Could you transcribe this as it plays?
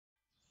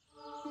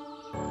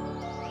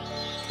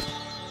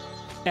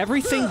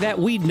Everything that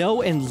we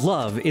know and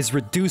love is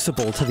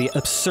reducible to the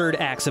absurd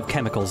acts of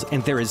chemicals,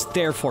 and there is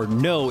therefore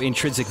no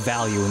intrinsic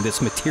value in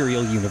this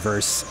material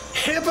universe.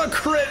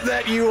 Hypocrite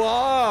that you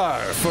are!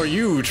 For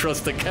you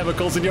trust the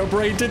chemicals in your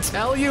brain to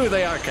tell you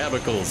they are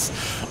chemicals.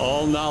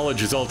 All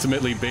knowledge is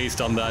ultimately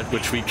based on that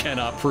which we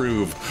cannot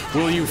prove.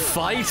 Will you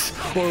fight,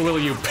 or will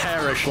you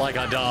perish like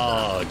a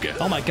dog?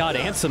 Oh my god,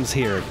 Ansem's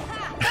here.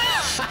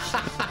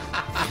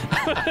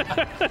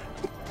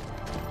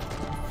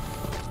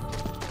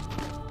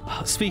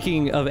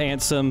 Speaking of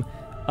Ansem,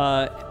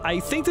 I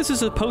think this is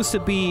supposed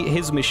to be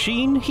his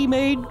machine he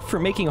made for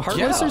making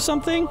Heartless or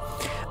something.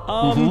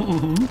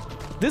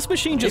 This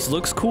machine just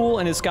looks cool,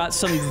 and it's got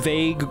some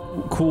vague,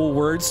 cool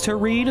words to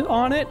read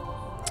on it.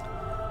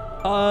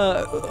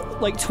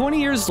 Like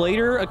 20 years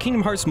later, a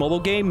Kingdom Hearts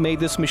mobile game made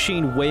this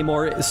machine way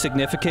more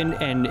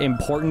significant and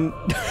important.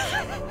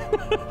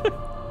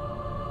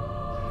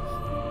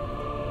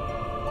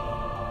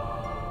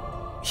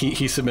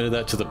 He submitted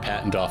that to the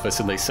patent office,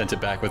 and they sent it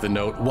back with a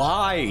note.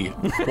 Why?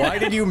 Why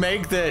did you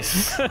make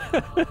this?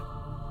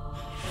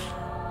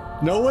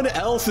 No one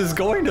else is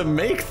going to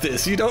make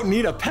this. You don't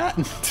need a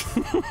patent.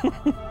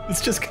 It's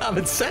just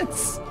common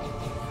sense.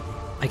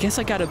 I guess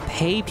I gotta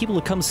pay people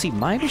to come see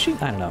my machine?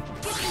 I don't know.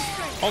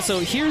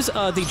 Also, here's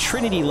the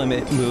Trinity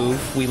Limit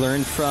move we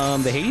learned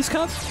from the Hades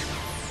Cup.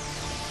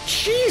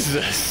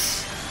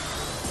 Jesus!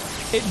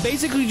 It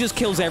basically just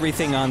kills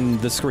everything on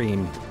the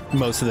screen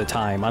most of the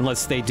time,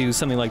 unless they do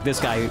something like this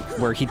guy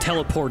where he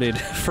teleported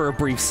for a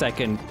brief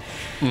second.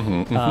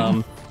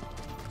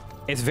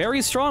 It's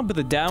very strong, but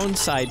the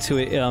downside to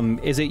it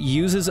is it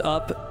uses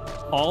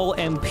up all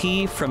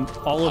MP from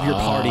all of your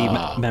party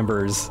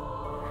members.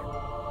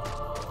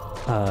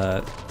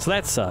 So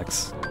that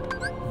sucks,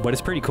 but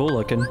it's pretty cool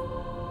looking.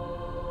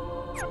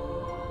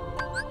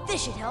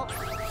 This should help.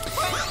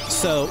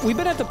 So we've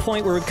been at the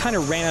point where we kind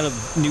of ran out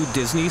of new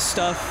Disney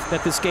stuff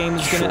that this game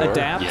is going to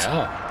adapt.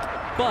 Yeah.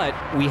 But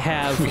we've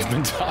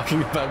been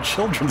talking about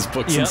children's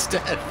books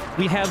instead.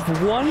 We have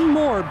one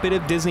more bit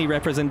of Disney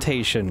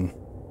representation.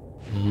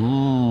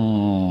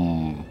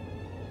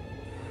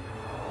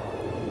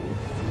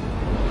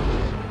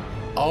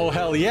 Oh,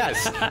 hell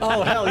yes!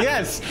 Oh, hell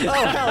yes!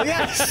 Oh, hell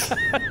yes!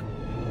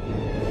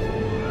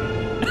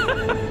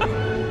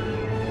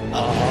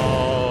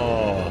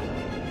 Oh.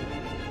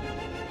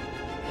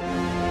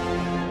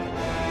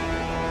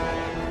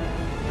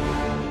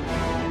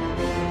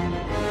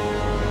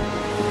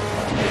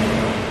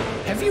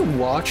 Have you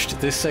watched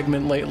this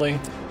segment lately?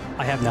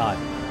 I have not.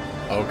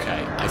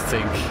 Okay, I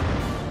think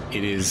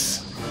it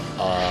is,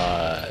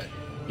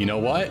 you know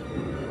what?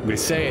 I'm gonna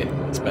say it,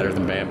 it's better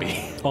than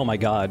Bambi. Oh my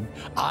god.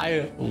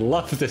 I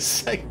love this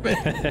segment.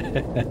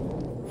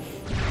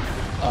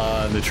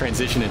 The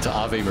transition into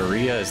Ave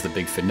Maria is the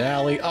big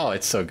finale. Oh,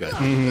 it's so good.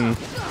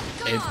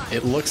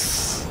 It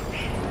looks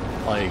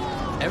like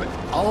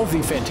all of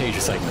the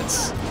Fantasia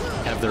segments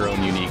have their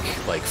own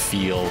unique like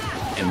feel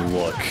and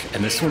look,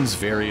 and this one's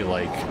very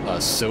like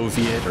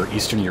Soviet or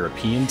Eastern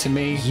European to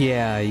me.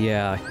 Yeah,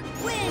 yeah.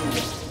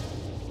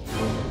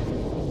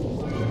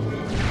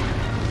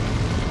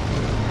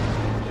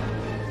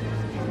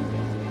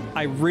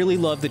 I really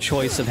love the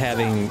choice of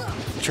having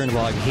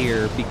Chernobog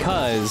here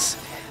because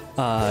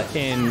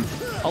in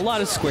a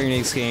lot of Square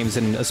Enix games,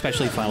 and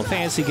especially Final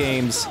Fantasy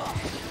games,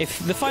 if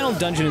the final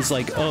dungeon is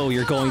like, oh,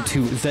 you're going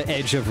to the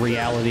edge of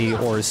reality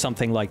or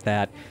something like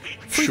that,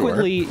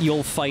 frequently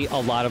you'll fight a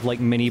lot of like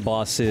mini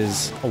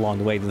bosses along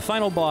the way to the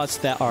final boss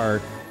that are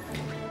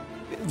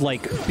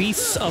like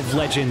beasts of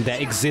legend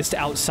that exist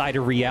outside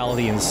of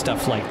reality and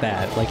stuff like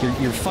that. Like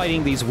you're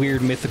fighting these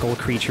weird mythical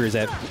creatures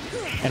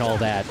and all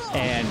that.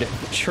 And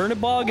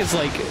Chernobog is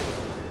like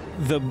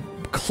the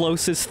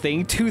closest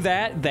thing to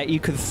that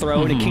you could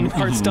throw in a Kingdom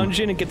Hearts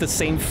dungeon and get the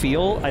same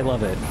feel. I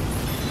love it.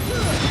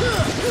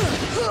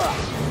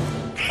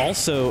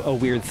 Also, a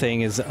weird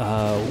thing is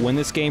when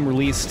this game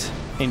released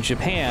in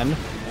Japan,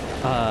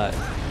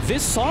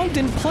 this song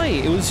didn't play.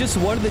 It was just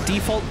one of the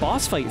default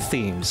boss fight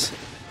themes.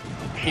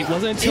 It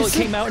wasn't until it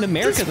came out in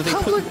America that they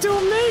put... public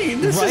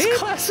domain! This right? is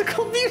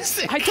classical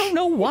music! I don't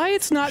know why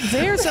it's not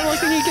there. It's not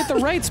like they need to get the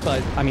rights,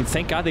 but, I mean,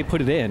 thank God they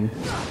put it in.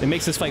 It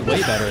makes this fight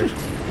way better.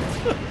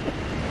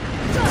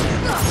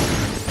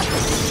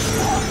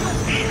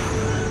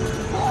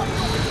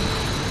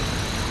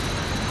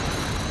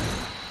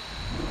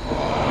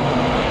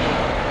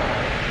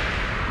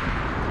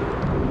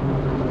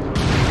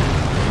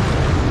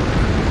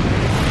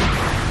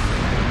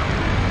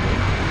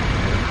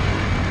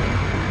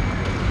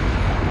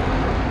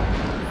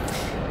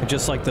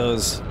 Just like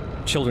those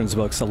children's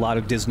books, a lot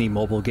of Disney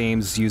mobile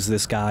games use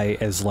this guy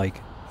as like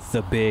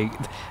the big...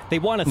 They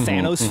want a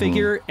Thanos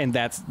figure, and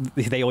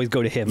they always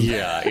go to him.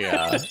 Yeah,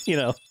 yeah. You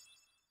know?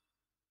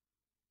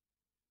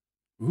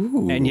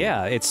 Ooh. And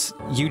yeah,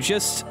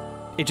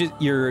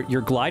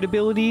 your glide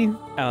ability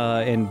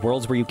in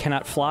worlds where you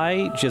cannot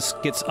fly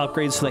just gets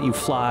upgraded so that you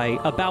fly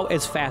about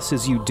as fast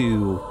as you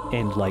do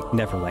in like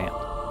Neverland.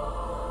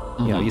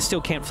 You know, you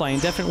still can't fly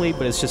indefinitely,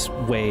 but it's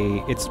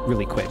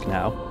really quick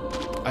now.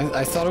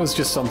 I thought it was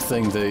just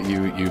something that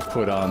you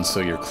put on so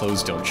your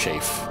clothes don't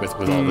chafe with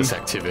all this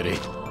activity.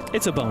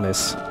 It's a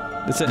bonus.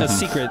 It's a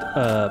secret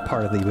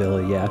part of the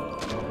ability, yeah.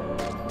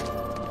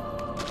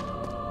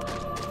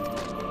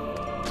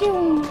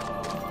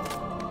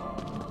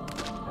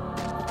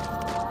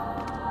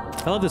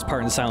 I love this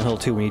part in Silent Hill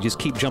 2 when you just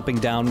keep jumping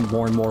down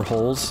more and more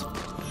holes.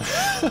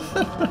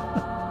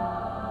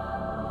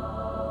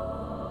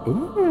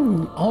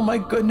 Ooh, oh my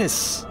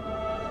goodness.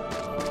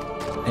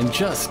 And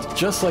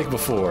just like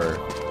before,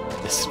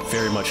 this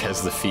very much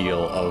has the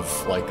feel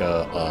of like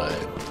a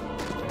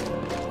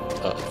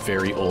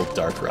very old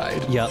dark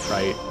ride. Yep.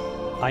 Right?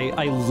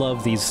 I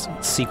love these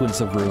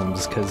sequence of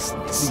rooms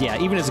because, yeah,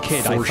 even as a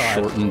kid, I thought...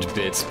 Foreshortened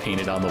bits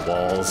painted on the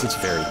walls. It's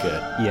very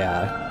good.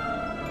 Yeah.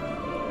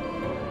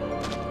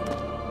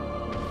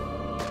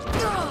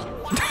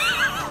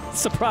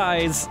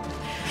 Surprise!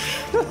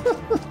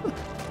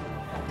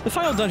 The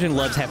final dungeon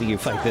loves having you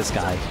fight this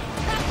guy.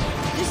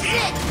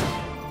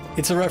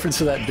 It's a reference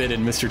to that bit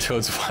in Mr.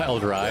 Toad's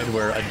Wild Ride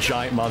where a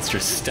giant monster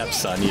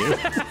steps on you.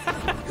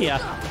 Yeah.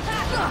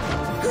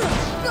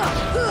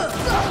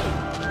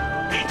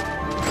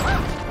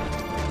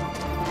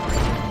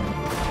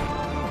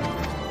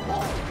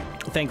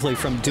 Thankfully,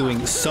 from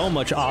doing so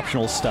much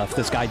optional stuff,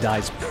 this guy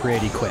dies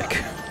pretty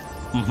quick.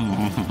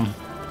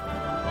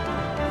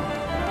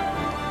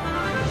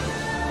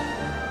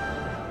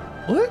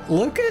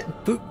 Look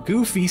at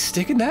Goofy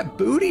sticking that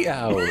booty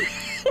out.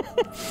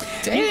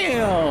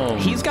 Damn.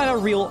 He's got a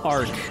real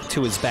arc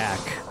to his back.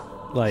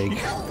 Like...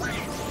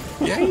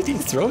 Yeah, he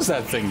throws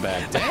that thing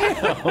back.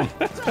 Damn.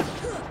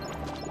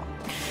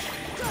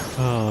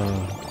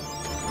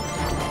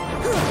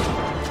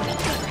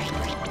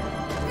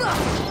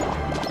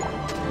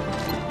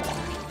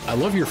 I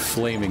love your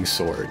flaming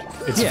sword.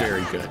 It's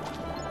very good.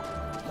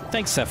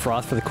 Thanks,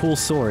 Sephiroth, for the cool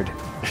sword.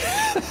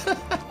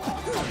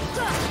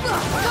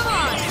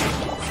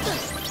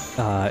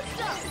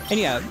 And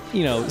yeah,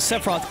 you know,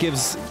 Sephiroth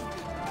gives,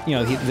 you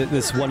know,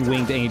 this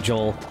one-winged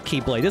angel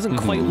Keyblade. It doesn't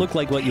quite look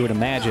like what you would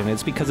imagine.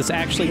 It's because it's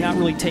actually not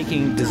really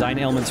taking design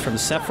elements from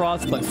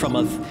Sephiroth, but from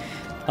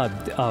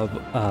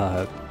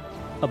a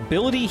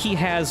ability he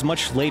has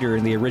much later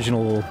in the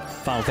original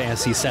Final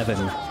Fantasy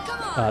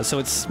VII. So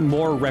it's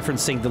more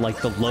referencing the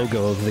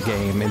logo of the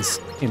game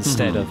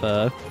instead of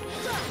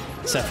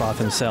Sephiroth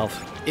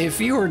himself.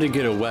 If you were to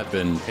get a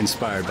weapon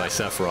inspired by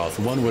Sephiroth,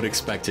 one would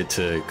expect it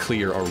to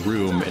clear a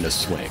room in a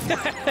swing.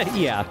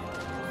 Yeah.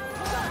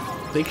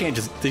 They can't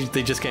just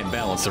they just can't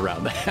balance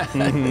around that.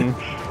 Come on!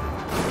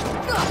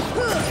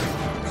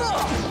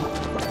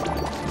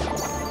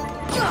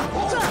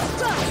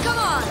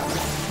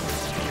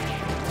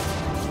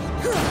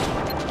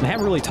 I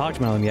haven't really talked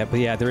about them yet, but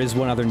yeah, there is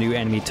one other new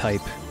enemy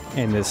type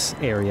in this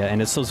area,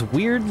 and it's those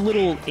weird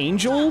little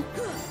angel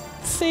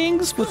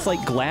things with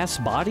like glass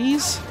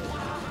bodies.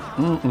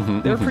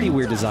 They're a pretty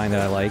weird design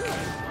that I like.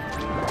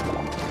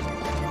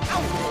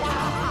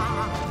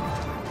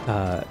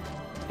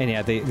 And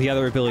yeah, the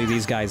other ability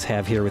these guys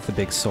have here with the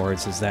big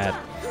swords is that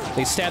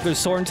they stab their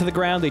sword into the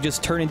ground, they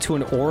just turn into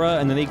an aura,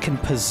 and then they can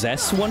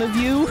possess one of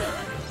you.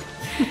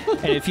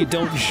 And if you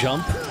don't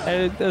jump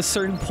at a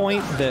certain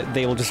point, that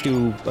they will just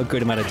do a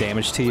good amount of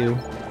damage to you.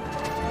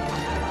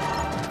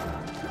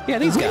 Yeah,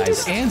 these When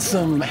guys. did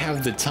Ansem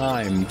have the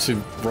time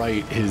to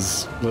write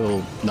his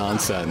little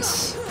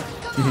nonsense?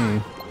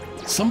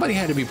 Somebody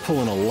had to be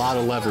pulling a lot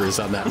of levers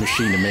on that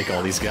machine to make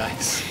all these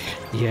guys.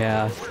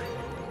 Yeah.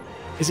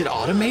 Is it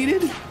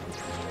automated?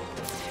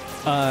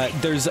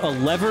 There's a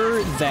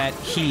lever that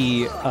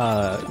he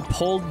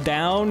pulled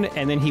down,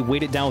 and then he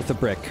weighted down with a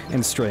brick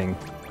and string.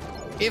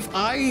 If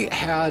I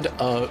had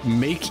a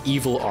make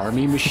evil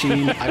army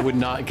machine, I would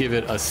not give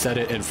it a set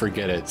it and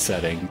forget it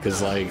setting,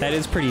 because like... That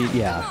is pretty,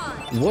 yeah.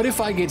 What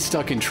if I get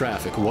stuck in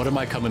traffic? What am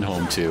I coming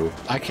home to?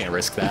 I can't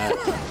risk that.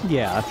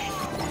 Yeah.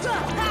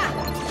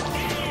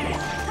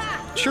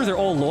 Sure, they're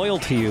all loyal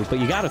to you, but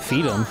you gotta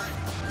feed them.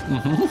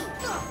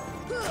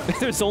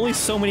 There's only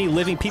so many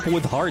living people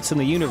with hearts in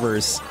the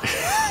universe.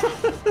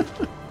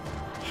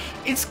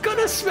 It's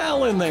gonna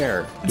smell in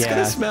there. It's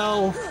gonna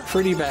smell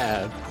pretty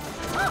bad.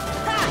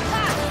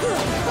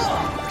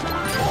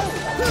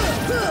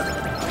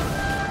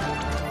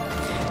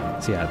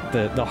 So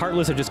yeah, the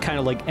Heartless are just kind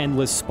of like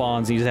endless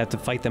spawns. You just have to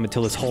fight them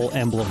until this whole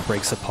emblem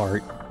breaks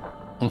apart.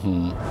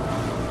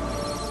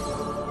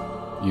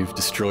 You've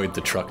destroyed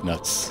the truck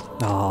nuts.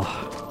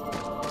 Ah.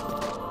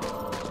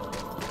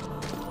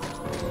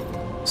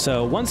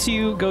 So once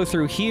you go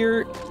through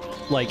here,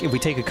 like if we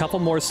take a couple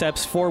more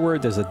steps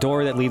forward, there's a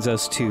door that leads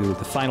us to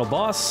the final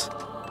boss.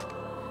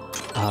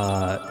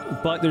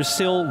 But there's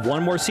still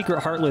one more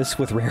secret Heartless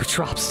with rare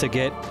drops to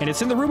get, and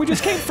it's in the room we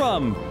just came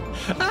from!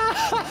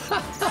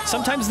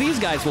 Sometimes these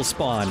guys will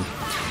spawn.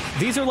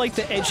 These are like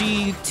the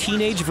edgy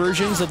teenage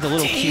versions of the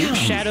little cute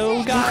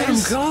shadow guys. Look at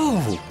them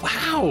go!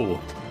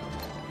 Wow!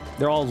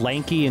 They're all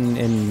lanky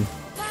and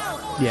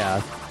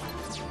yeah.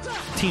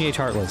 Teenage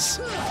Heartless.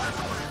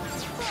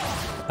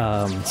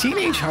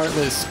 Teenage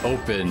Heartless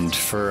opened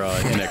for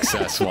In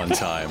Excess one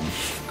time.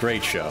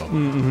 Great show.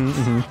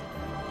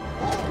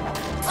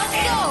 Let's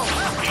go!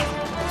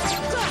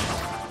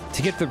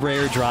 to get the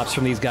rare drops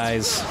from these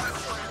guys,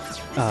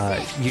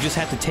 you just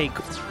have to take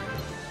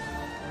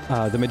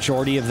the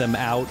majority of them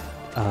out.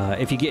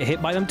 If you get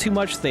hit by them too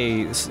much,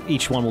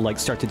 each one will like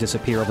start to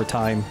disappear over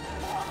time.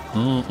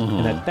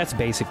 And that's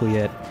basically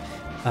it.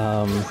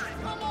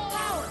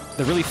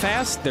 They're really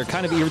fast. They're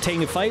kind of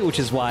irritating to fight, which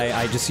is why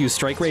I just use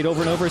Strike Rate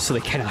over and over so they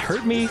cannot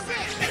hurt me.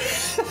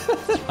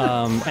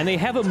 And they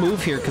have a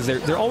move here because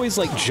they're always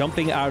like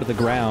jumping out of the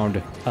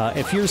ground.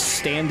 If you're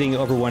standing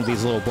over one of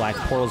these little black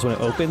portals when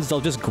it opens,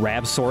 they'll just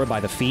grab Sora by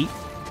the feet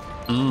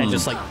and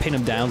just like pin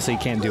him down so he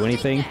can't do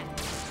anything.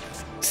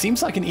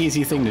 Seems like an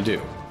easy thing to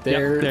do.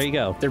 Yep, there you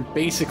go. They're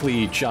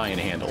basically giant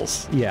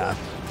handles. Yeah.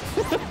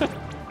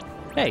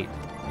 Hey.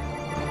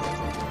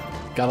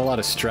 Got a lot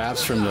of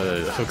straps from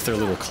the hook their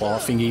little claw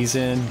thingies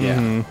in.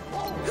 Yeah.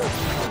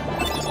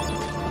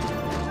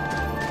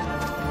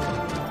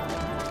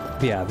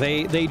 Yeah,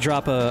 they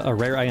drop a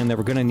rare item that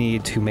we're gonna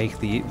need to make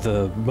the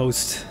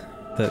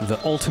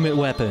ultimate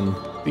weapon.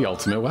 The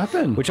ultimate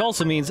weapon. Which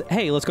also means,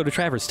 hey, let's go to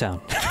Traverse Town.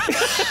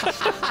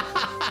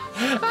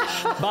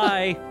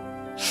 Bye.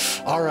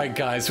 All right,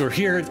 guys, we're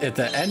here at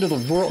the end of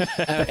the world.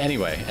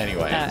 Anyway.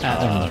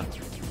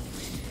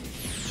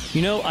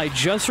 You know, I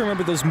just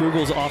remembered those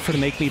Moogles offer to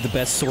make me the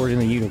best sword in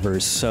the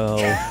universe, so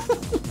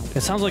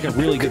it sounds like a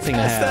really good thing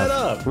to have. That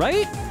up.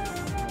 Right?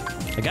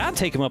 I gotta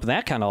take him up with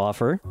that kind of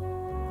offer.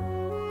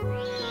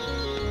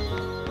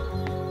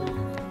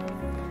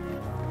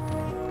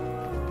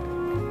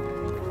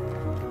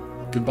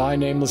 Goodbye,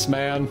 nameless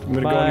man. I'm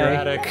gonna go in your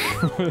attic.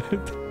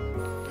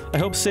 I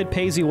hope Sid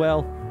pays you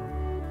well.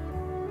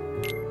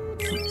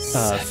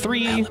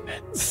 3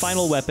 elements.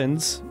 Final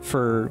weapons,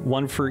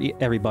 one for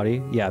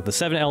everybody. Yeah, the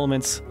 7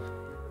 elements.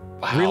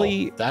 Wow,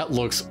 really, that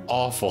looks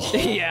awful.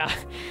 Yeah.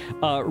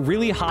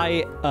 Really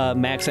high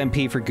max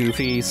MP for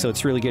Goofy, so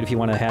it's really good if you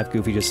want to have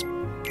Goofy just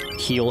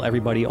heal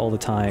everybody all the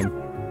time.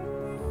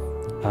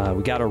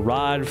 We got a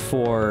rod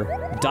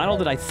for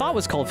Donald that I thought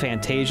was called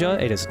Fantasia.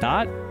 It is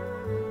not.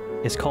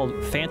 It's called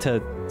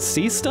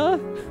Fantasista?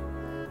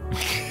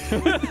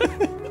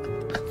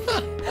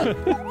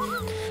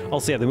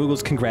 Also, yeah, the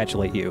Moogles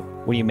congratulate you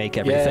when you make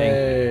everything.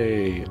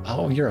 Yay!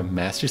 Oh, you're a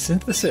master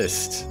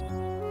synthesist.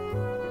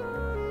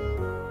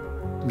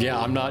 Yeah,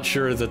 I'm not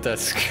sure that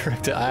that's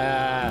correct. Yanking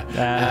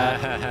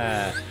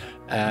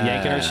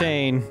our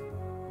chain.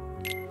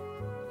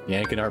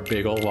 Yanking our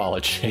big old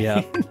wallet chain.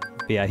 Yeah.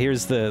 Yeah,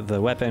 here's the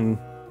weapon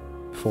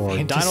for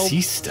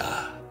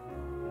Fantasista.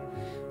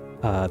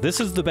 Donald. This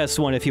is the best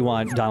one if you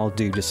want Donald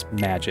to do just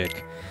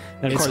magic.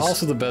 And of it's course,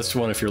 also the best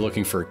one if you're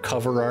looking for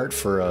cover art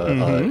for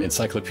an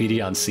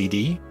encyclopedia on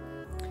CD.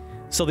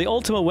 So the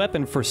ultimate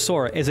weapon for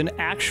Sora is an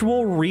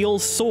actual real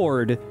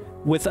sword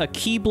with a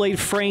Keyblade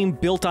frame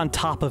built on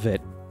top of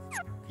it.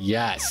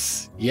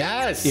 Yes.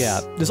 Yes. Yeah.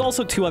 There's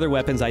also 2 other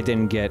weapons I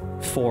didn't get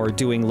for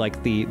doing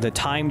like the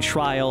time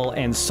trial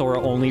and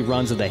Sora only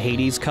runs of the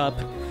Hades Cup.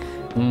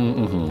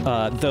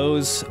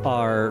 Those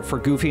are for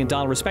Goofy and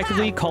Donald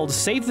respectively, called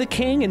Save the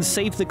King and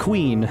Save the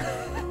Queen.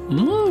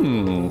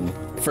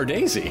 For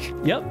Daisy.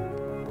 Yep.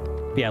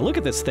 Yeah, look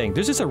at this thing.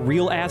 There's just a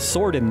real-ass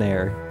sword in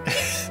there.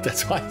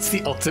 That's why it's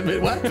the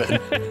ultimate weapon.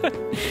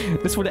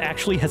 This one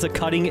actually has a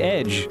cutting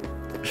edge.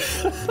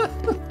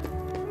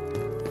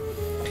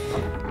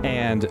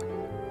 And,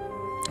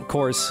 of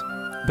course,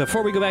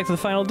 before we go back to the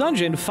final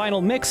dungeon, Final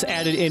Mix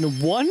added in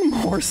one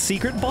more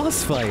secret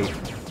boss fight.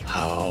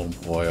 Oh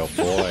boy, oh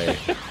boy.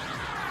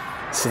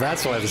 So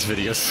that's why this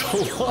video is so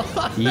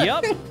long.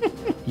 Yep.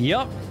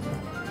 Yep.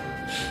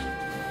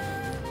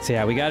 So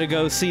yeah, we gotta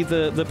go see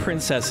the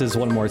princesses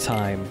one more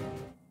time.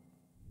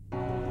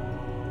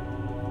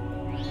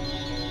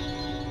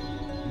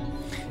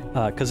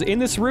 Because in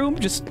this room,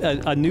 just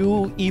a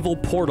new evil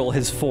portal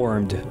has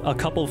formed a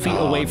couple feet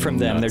away from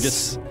them.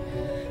 Nuts.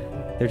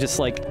 They're just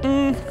like,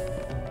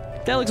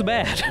 that looks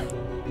bad.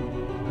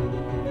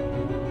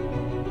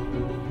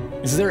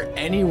 Is there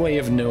any way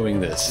of knowing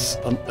this,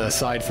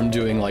 aside from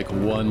doing like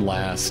one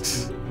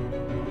last,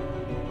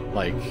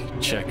 like,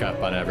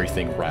 checkup on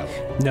everything route?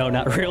 No,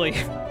 not really.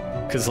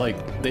 Because,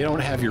 like, they don't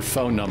have your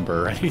phone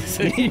number or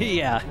anything.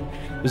 Yeah,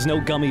 there's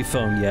no gummy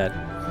phone yet.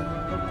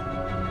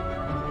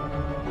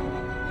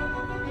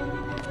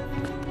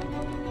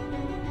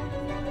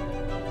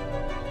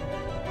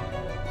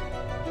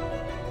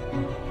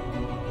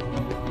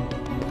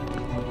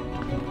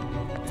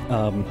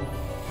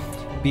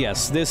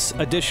 Yes, this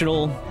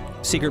additional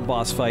secret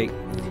boss fight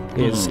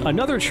is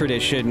another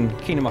tradition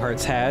Kingdom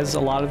Hearts has, a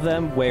lot of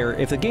them, where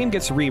if the game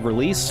gets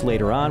re-released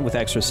later on with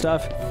extra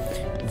stuff,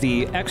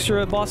 the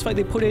extra boss fight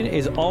they put in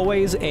is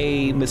always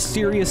a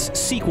mysterious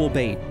sequel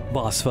bait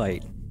boss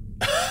fight.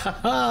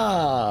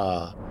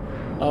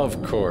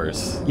 Of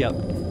course. Yep.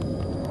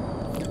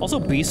 Also,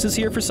 Beast is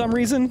here for some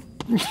reason.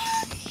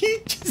 He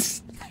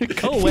just...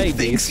 Go away, he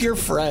thinks Beast. you're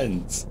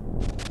friends.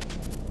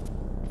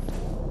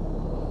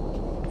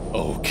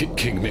 Oh,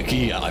 King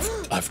Mickey,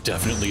 I've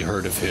definitely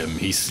heard of him.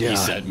 He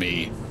sent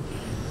me.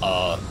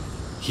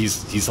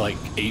 He's like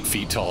 8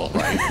 feet tall,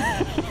 right?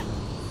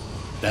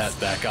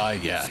 that guy,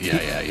 yeah.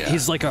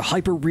 He's like a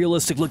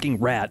hyper-realistic looking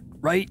rat,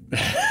 right?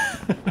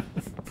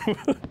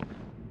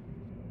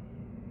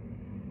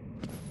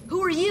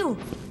 Who are you?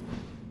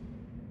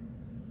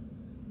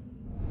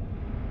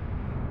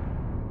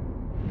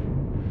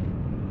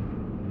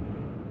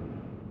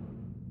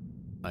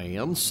 I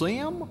am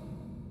Sam?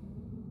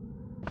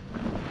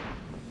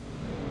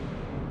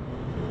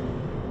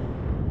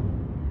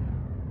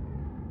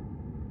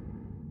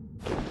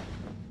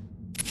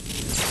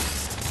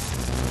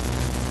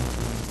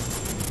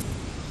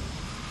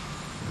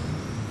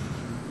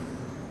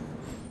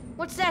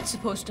 What's that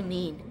supposed to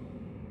mean?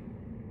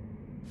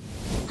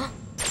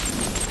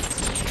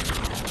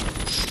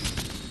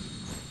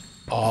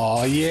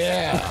 Oh,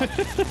 yeah.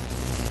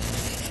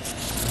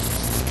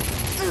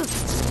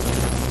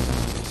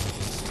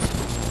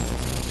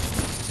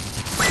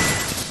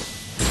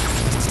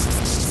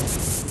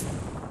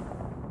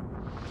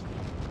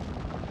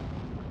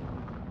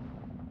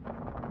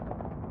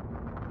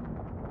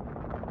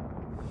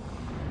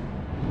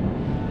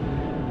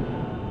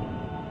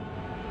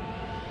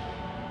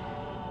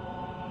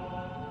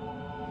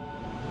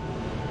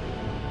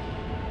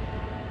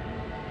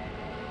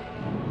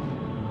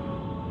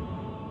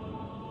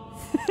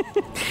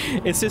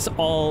 It's just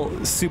all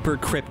super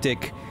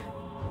cryptic,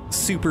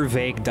 super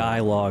vague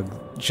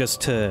dialogue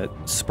just to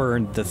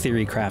spurn the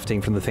theory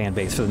crafting from the fan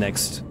base for the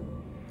next...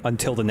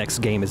 until the next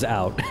game is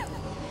out.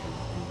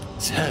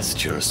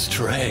 Test your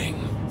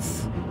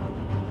strength.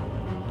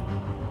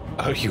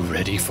 Are you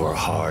ready for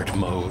hard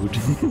mode?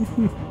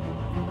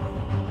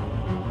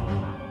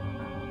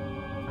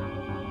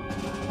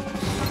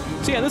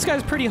 So yeah, this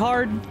guy's pretty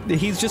hard.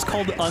 He's just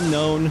called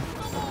Unknown.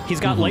 He's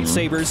got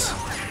lightsabers.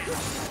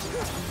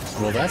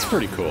 Well, that's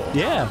pretty cool.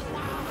 Yeah.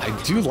 I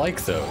do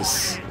like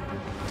those.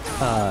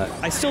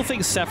 I still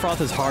think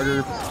Sephiroth is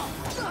harder,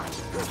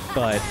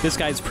 but this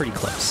guy's pretty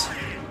close.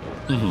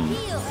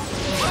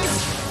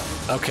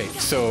 Okay,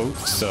 so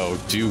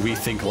do we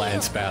think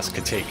Lance Bass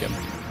could take him?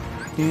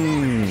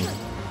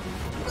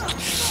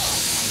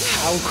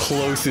 How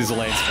close is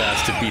Lance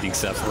Bass to beating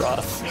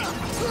Sephiroth?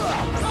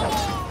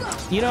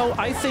 You know,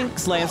 I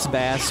think Lance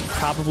Bass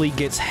probably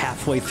gets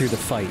halfway through the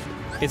fight.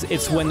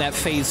 It's when that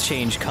phase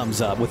change comes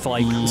up with,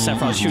 like,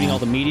 Sephiroth shooting all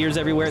the meteors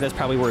everywhere. That's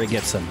probably where it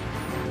gets him.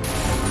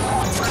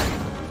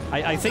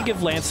 I think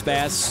if Lance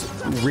Bass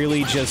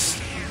really just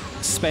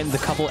spent a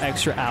couple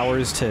extra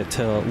hours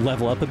to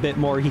level up a bit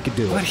more, he could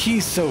do it. But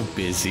he's so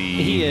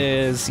busy. He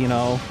is, you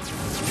know.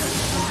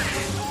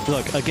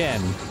 Look,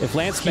 again, if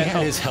Lance Bass... He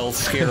had his health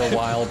scare a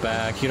while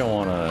back. You don't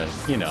want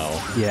to, you know...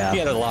 Yeah. He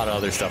had a lot of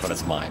other stuff on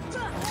his mind.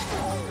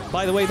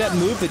 By the way, that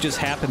move that just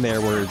happened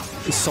there where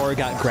Sora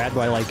got grabbed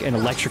by, like, an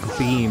electric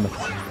beam,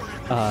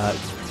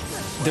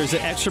 there's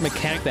an extra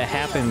mechanic that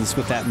happens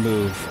with that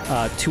move.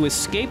 To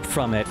escape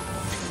from it,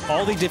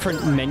 all the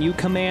different menu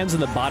commands in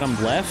the bottom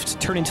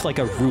left turn into, like,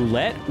 a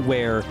roulette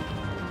where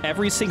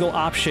every single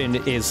option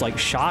is, like,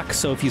 shock,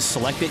 so if you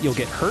select it, you'll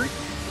get hurt.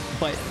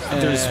 But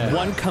there's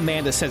one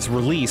command that says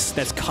release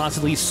that's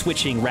constantly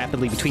switching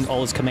rapidly between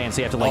all his commands,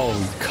 so you have to, like,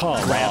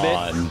 grab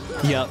it.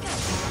 Yep.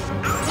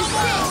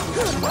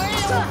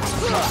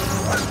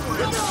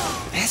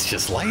 That's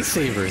just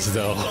lightsabers,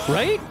 though.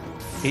 Right?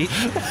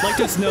 Like,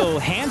 there's no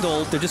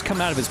handle, they're just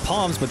coming out of his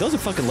palms, but those are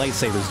fucking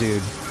lightsabers,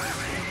 dude.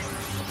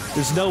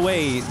 There's no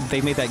way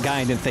they made that guy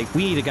and didn't think,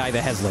 we need a guy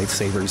that has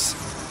lightsabers.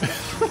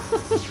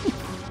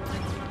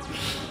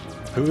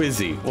 Who is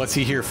he? What's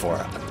he here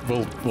for?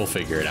 We'll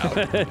figure it out.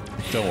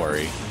 Don't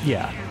worry.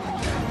 Yeah.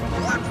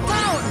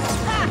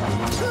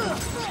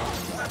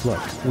 Look,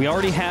 we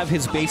already have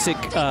his basic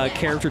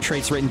character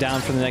traits written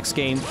down for the next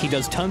game. He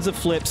does tons of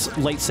flips,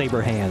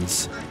 lightsaber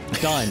hands.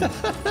 Done.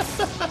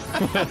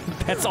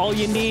 That's all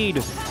you need.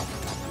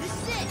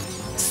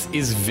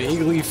 Is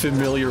vaguely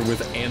familiar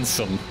with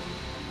Ansem.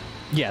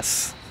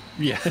 Yes.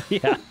 Yeah.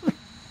 Yeah.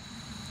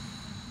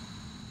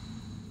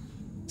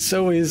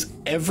 So is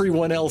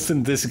everyone else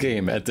in this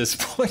game at this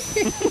point.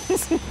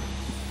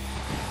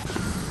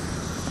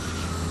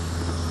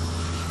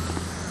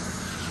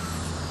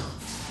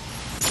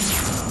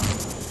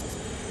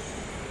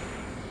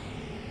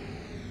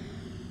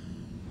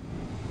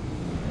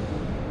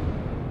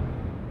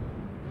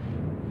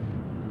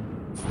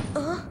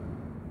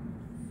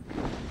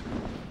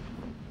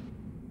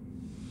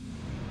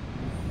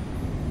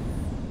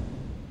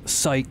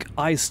 Psych,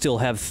 I still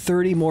have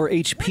 30 more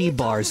HP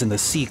bars in the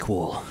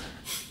sequel.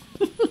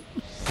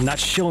 I'm not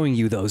showing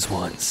you those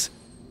ones.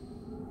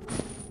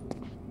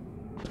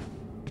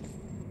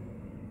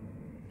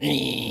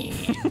 Wait,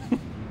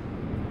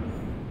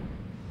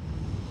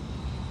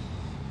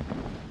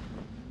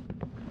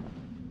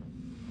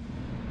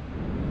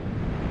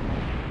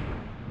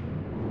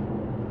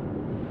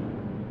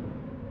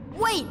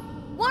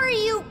 what are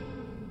you?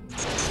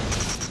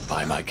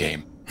 Buy my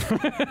game.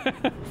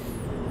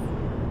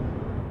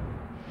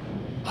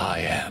 I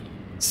am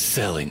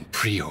selling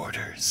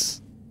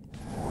pre-orders.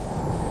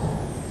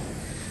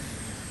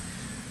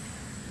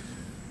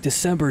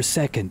 December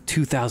 2nd,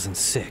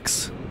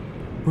 2006.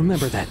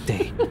 Remember that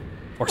date.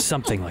 Or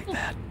something like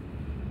that.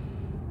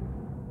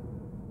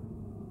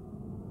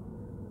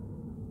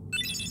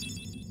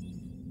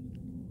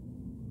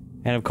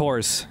 And of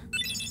course,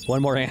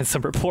 one more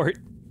Ansem report.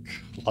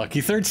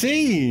 Lucky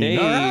 13! Hey.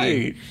 All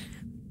right!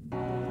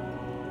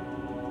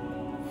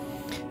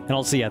 And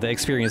also, yeah, the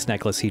experience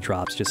necklace he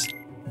drops just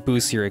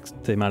boosts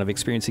the amount of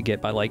experience you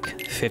get by like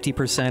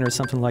 50% or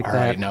something like All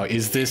that. right, now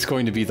is this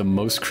going to be the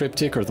most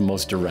cryptic or the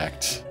most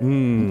direct?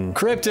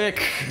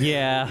 Cryptic!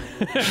 Yeah.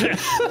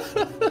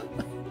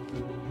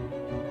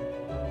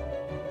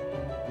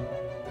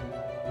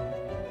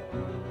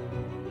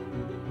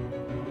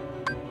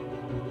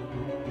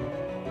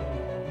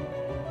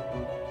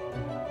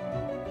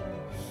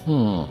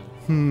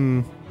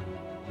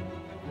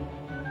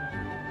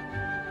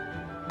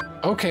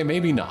 Okay,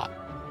 maybe not.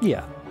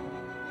 Yeah.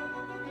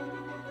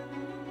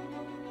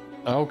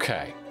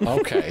 Okay,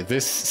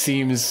 this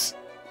seems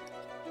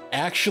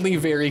actually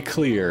very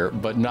clear,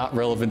 but not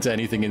relevant to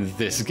anything in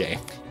this game.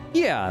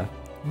 Yeah.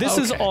 This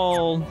is Okay.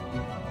 all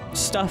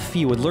stuff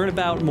you would learn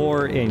about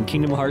more in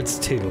Kingdom Hearts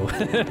 2.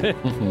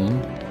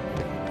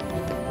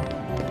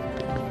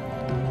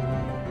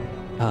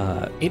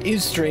 It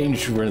is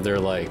strange when they're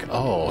like,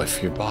 oh,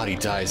 if your body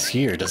dies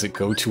here, does it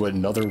go to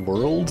another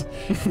world?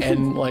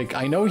 And like,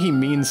 I know he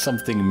means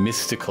something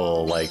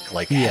mystical, like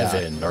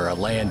heaven or a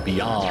land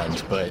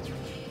beyond, but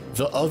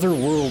the other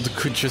world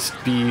could just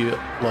be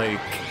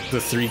like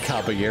the three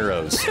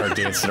caballeros are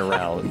dancing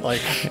around.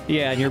 Like,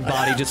 Yeah, and your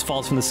body just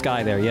falls from the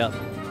sky there, yep.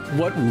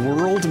 what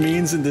world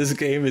means in this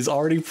game is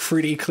already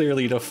pretty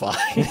clearly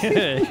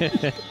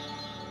defined.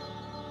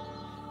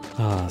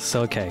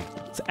 So okay.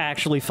 It's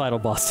actually final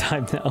boss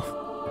time now.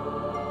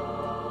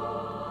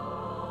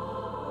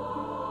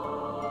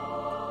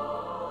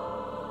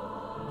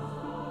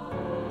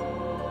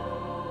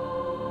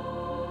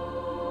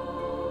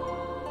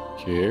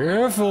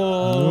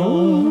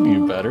 Careful!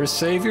 You better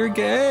save your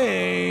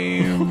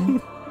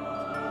game.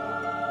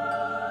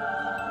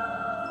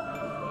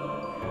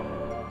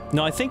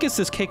 No, I think it's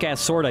this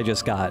kick-ass sword I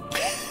just got.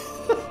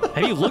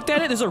 Have you looked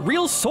at it? There's a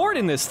real sword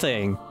in this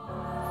thing.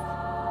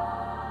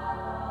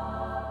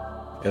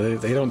 Yeah,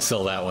 they don't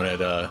sell that one at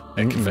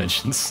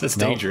conventions. That's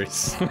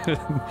dangerous.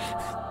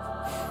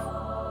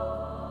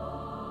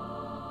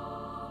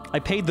 I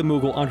paid the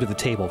Moogle under the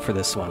table for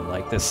this one.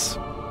 Like this,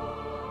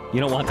 you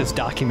don't want this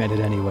documented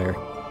anywhere.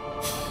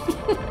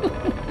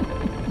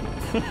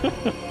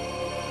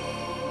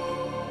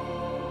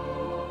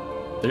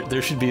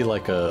 There should be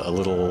like a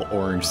little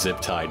orange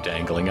zip tie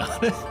dangling on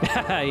it.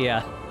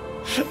 Yeah.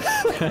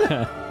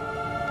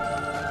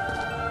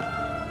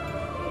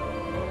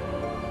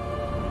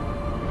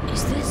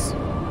 Is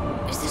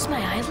this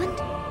my island?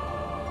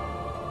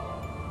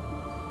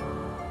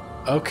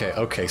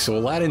 Okay, so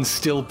Aladdin's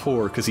still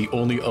poor because he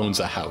only owns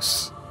a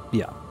house.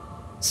 Yeah.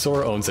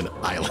 Sora owns an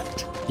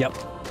island. Yep.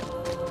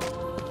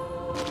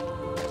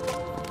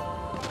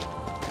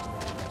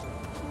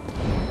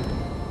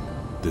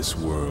 This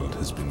world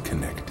has been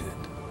connected,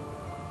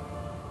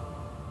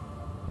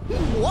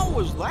 What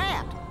was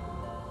that?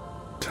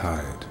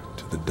 tied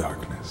to the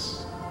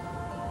darkness,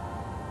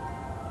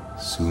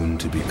 soon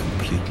to be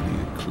completely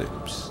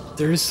eclipsed.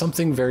 There is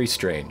something very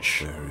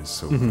strange There is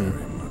so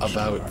very much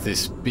about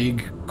this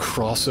big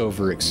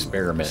crossover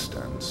experiment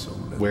understand so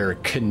little. where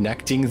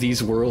connecting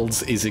these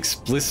worlds is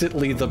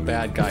explicitly the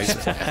bad guy's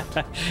plan.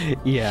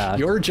 Yeah.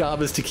 Your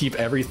job is to keep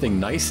everything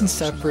nice and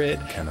separate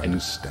Can and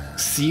understand.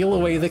 seal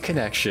away the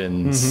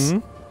connections,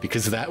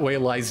 because that way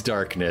lies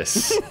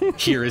darkness.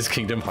 Here is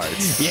Kingdom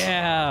Hearts.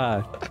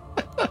 Yeah.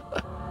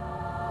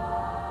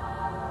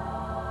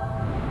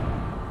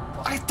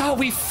 I thought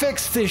we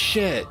fixed this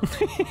shit.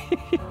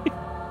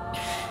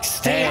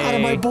 Stay out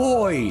of my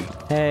boy.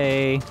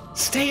 Hey.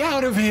 Stay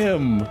out of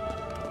him.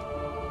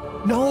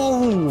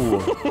 No.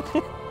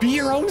 Be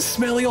your own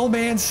smelly old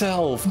man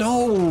self.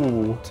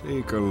 No.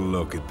 Take a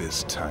look at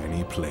this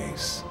tiny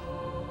place.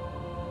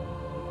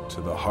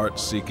 To the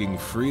heart-seeking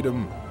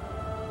freedom,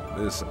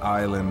 this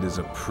island is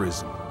a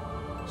prison,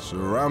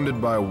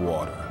 surrounded by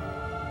water.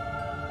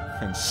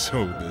 And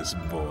so this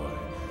boy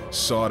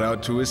sought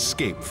out to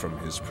escape from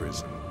his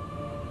prison.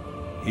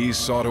 He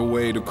sought a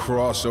way to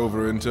cross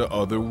over into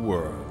other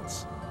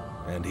worlds,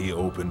 and he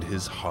opened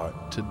his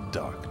heart to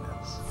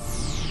darkness.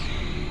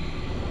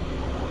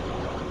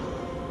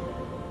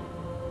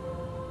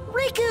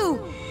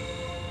 Riku!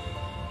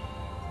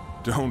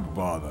 Don't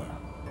bother.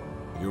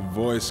 Your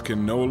voice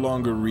can no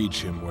longer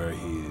reach him where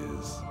he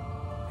is.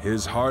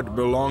 His heart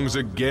belongs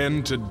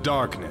again to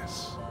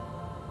darkness.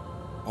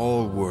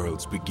 All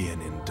worlds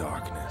begin in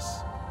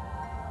darkness,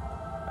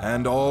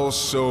 and all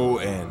so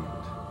end.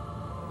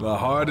 The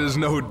heart is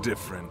no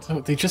different. Oh,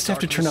 they just have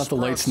to turn out the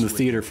lights in the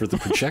theater for the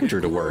projector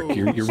to work.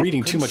 You're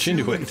reading too much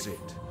into it.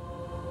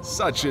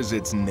 Such is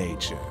its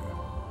nature.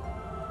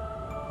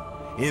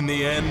 In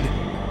the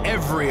end,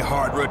 every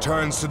heart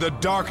returns to the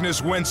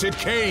darkness whence it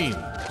came.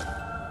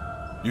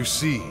 You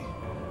see,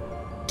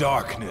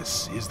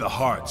 darkness is the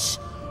heart's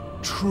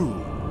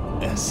true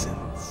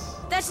essence.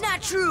 That's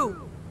not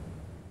true!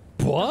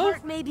 What?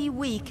 Heart may be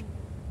weak,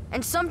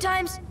 and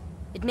sometimes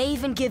it may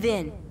even give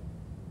in.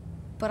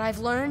 But I've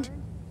learned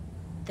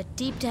that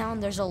deep down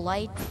there's a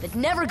light that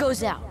never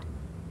goes out.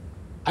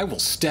 I will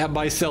stab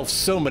myself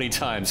so many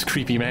times,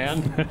 creepy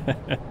man.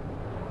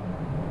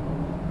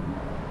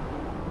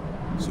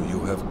 So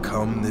you have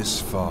come this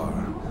far,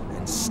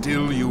 and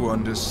still you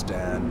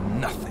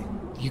understand nothing.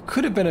 You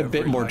could have been a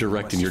bit Every more light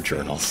direct in your must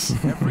journals.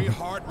 fade, every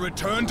heart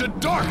return to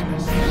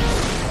darkness.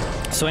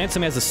 So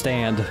Ansem has a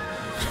stand.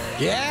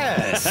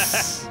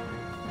 Yes!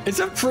 It's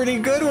a pretty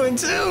good one,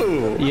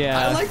 too!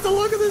 Yeah. I like the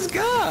look of this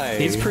guy!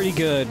 He's pretty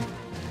good.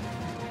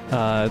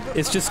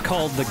 It's just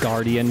called the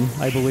Guardian,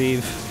 I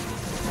believe.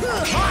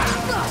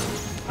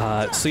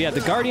 So yeah,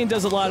 the Guardian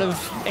does a lot of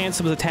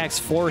Ansem's attacks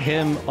for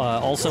him.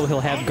 Also, he'll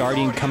have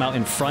Guardian come out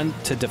in front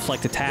to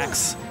deflect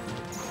attacks.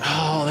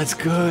 Oh, that's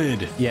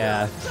good!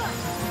 Yeah.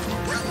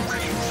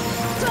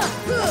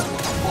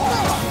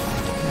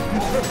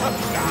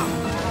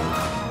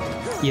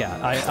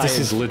 Yeah, This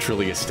is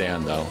literally a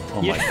stand, though.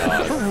 Oh my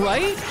god.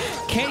 Right?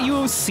 Can't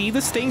you see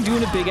this thing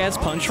doing a big-ass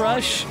punch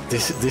rush?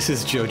 This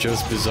is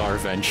JoJo's Bizarre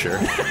Venture.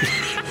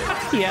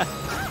 Yeah.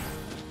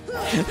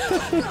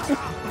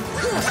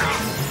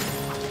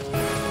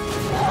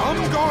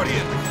 Come,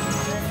 Guardian!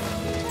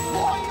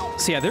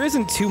 So yeah, there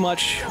isn't too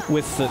much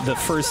with the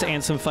first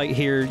Ansem fight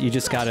here. You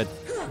just gotta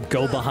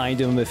go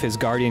behind him if his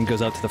Guardian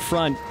goes out to the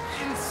front.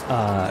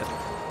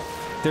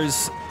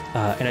 There's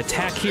an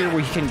attack here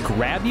where he can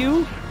grab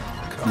you,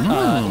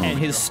 and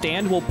his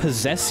stand will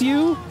possess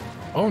you,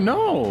 Oh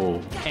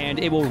no! and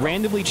it will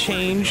randomly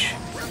change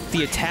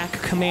the attack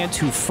command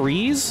to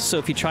freeze. So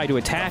if you try to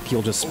attack,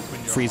 you'll just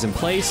freeze in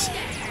place.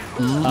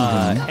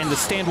 And the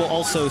stand will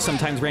also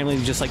sometimes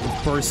randomly just like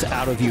burst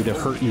out of you to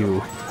hurt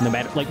you, no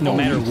matter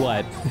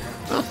what.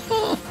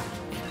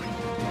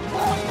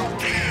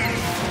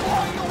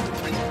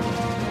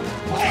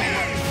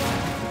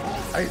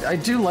 I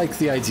do like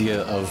the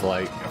idea of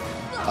like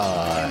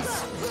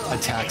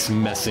attacks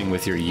messing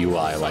with your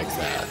UI like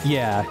that.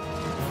 Yeah.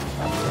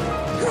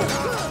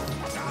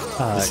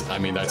 I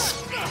mean,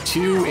 that's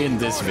 2 in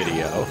this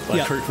video.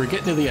 Like, Yeah. we're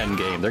getting to the end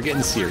game. They're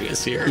getting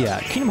serious here.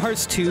 Yeah, Kingdom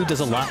Hearts 2 does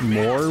a lot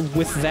more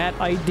with that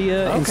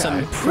idea in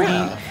some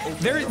pretty...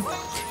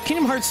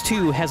 Kingdom Hearts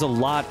 2 has a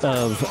lot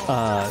of,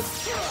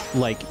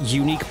 like,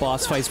 unique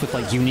boss fights with,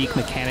 like, unique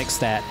mechanics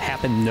that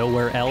happen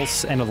nowhere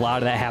else, and a lot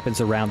of that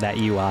happens around that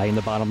UI in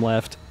the bottom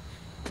left.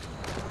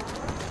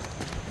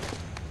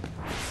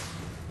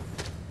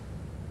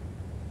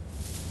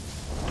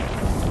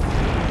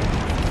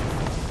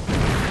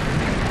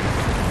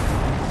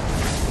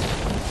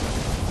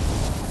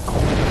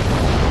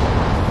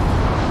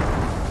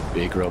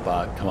 Big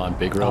robot. Come on,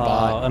 big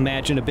robot.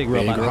 Imagine a big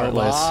robot big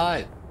Heartless.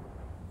 robot.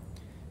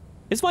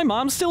 Is my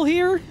mom still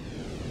here?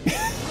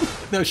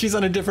 No, she's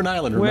on a different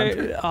island,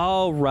 remember? Where?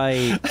 Oh,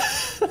 right.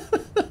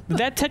 Did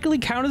that technically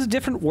count as a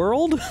different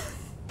world?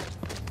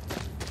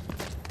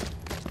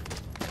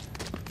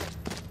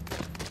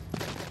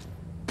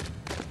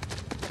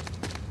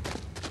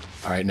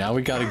 All right, now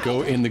we gotta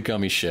go in the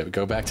gummy ship.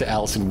 Go back to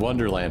Alice in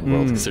Wonderland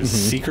world, because there's a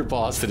secret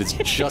boss that has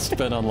just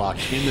been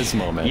unlocked in this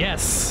moment.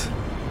 Yes.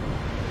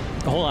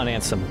 Hold on,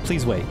 Ansem.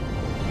 Please wait.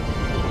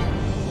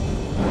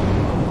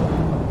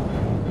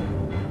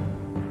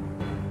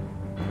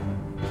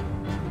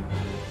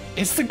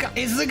 It's the guy.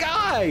 It's the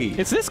guy.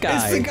 It's this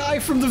guy. It's the guy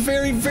from the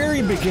very,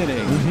 very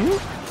beginning.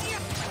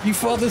 You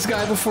fought this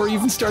guy before you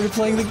even started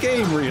playing the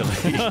game, really.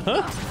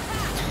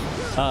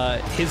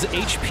 His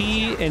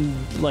HP and,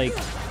 like,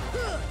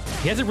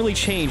 he hasn't really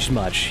changed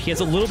much. He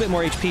has a little bit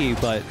more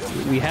HP, but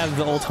we have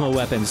the Ultima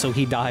weapon, so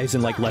he dies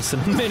in, like, less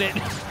than a minute.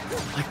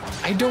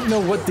 I don't know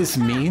what this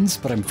means,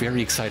 but I'm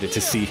very excited to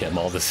see him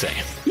all the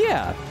same.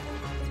 Yeah.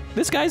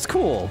 This guy's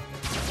cool.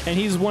 And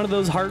he's one of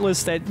those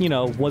Heartless that, you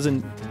know,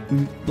 wasn't,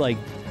 like,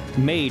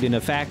 made in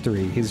a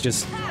factory. He's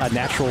just a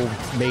natural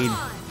made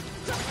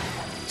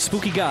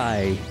spooky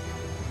guy.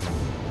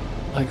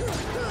 Like,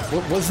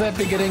 what was that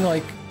beginning,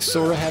 like,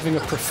 Sora having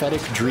a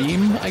prophetic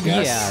dream, I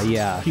guess? Yeah,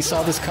 yeah. He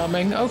saw this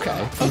coming?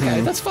 Okay,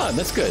 that's fun,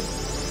 that's good.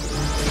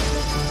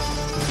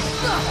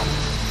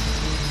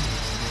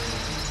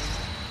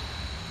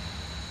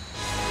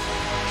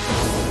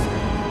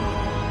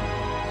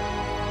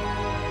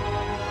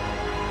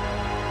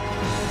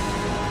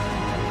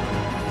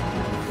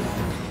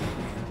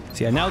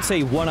 So yeah, now it's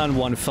a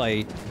one-on-one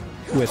fight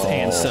with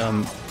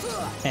Ansem.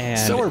 And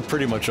So are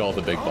pretty much all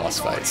the big boss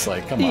fights,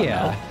 like, come on yeah,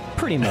 now.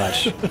 pretty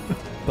much.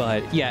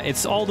 But yeah,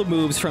 it's all the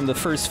moves from the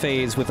first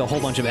phase with a whole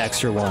bunch of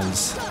extra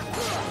ones.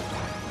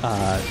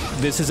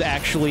 This is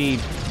actually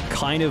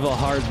kind of a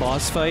hard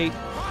boss fight,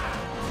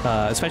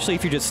 especially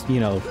if you're just, you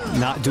know,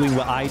 not doing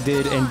what I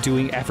did and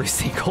doing every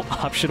single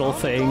optional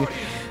thing,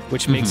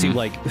 which makes you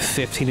like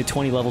 15 to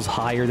 20 levels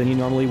higher than you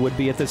normally would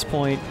be at this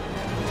point.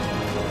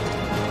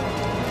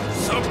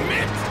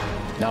 Submit!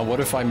 Now,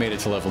 what if I made it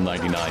to level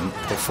 99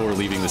 before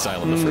leaving this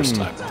island the first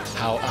time?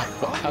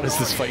 How does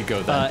this fight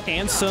go then?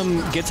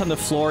 Ansem gets on the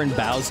floor and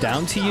bows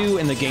down to you,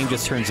 and the game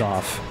just turns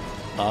off.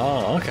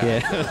 Oh,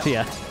 okay. Yeah,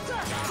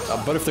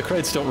 yeah. But if the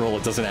credits don't roll,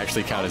 it doesn't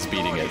actually count as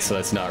beating it, so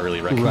that's not really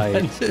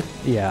recommended. Right.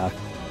 Yeah.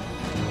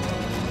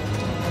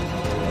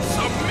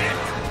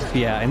 Submit!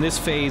 Yeah, in this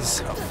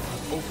phase,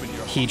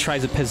 he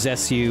tries to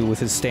possess you with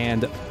his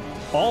stand,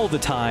 all the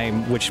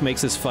time, which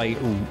makes this fight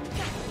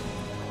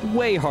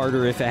way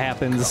harder if it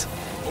happens.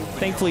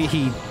 Thankfully,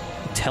 he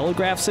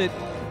telegraphs it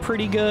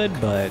pretty good,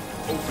 but...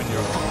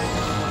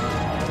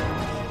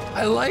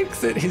 I like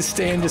that his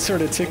stand just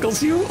sort of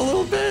tickles you a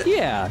little bit.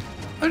 Yeah.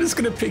 I'm just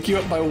gonna pick you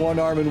up by one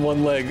arm and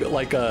one leg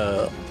like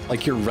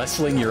you're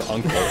wrestling your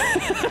uncle.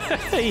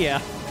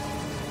 Yeah.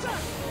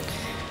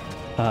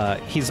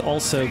 He's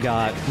also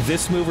got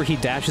this move where he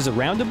dashes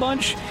around a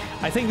bunch.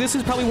 I think this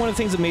is probably one of the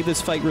things that made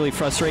this fight really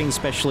frustrating,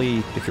 especially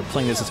if you're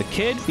playing this as a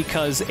kid,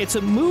 because it's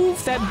a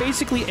move that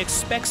basically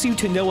expects you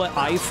to know what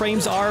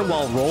iframes are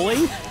while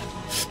rolling.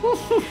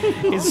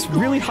 It's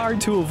really hard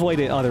to avoid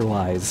it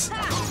otherwise.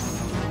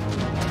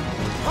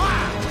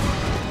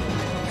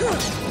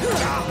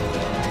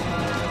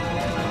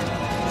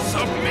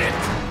 Submit!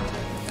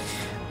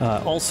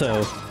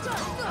 Also,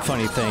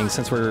 funny thing,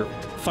 since we're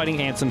fighting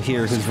Ansem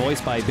here, who's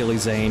voiced by Billy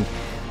Zane,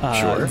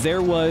 Sure.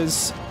 there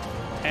was,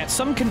 at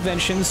some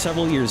convention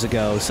several years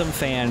ago, some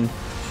fan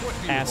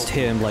asked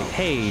him, like,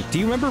 hey, do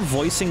you remember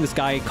voicing this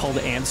guy called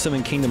Ansem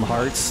in Kingdom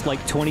Hearts,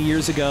 like, 20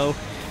 years ago?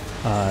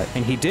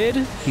 And he did.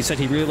 He said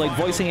he really liked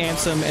voicing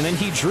Ansem, and then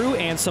he drew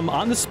Ansem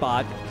on the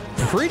spot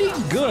pretty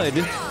good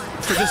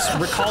for just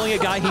recalling a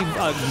guy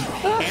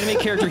anime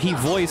character he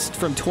voiced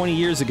from 20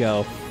 years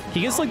ago.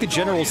 He gets, like, the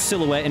general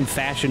silhouette and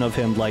fashion of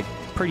him, like,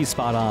 pretty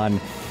spot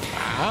on.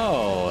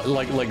 Wow,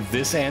 like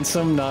this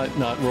Ansem,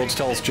 not World's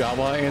Tallest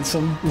Java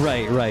Ansem?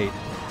 Right.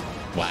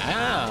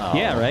 Wow.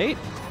 Yeah, right?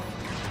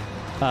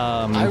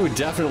 I would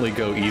definitely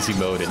go easy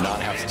mode and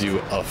not have to do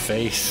a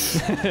face.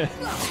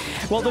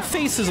 Well, the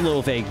face is a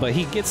little vague, but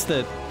he gets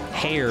the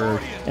hair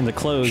and the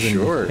clothes.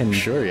 Sure, and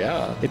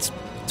yeah. It's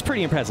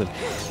pretty impressive.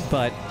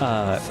 But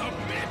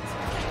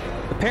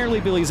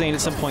apparently Billy Zane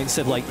at some point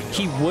said, like,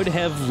 he would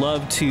have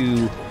loved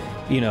to,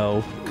 you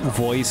know,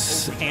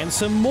 voice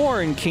Ansem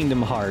more in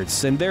Kingdom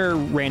Hearts. And there are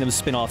random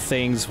spin-off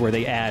things where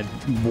they add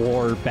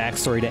more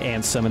backstory to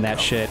Ansem and that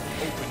shit,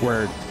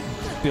 where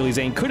Billy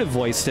Zane could have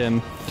voiced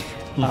him.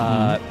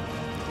 And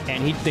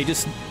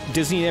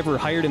Disney never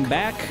hired him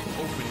back.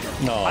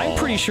 No. I'm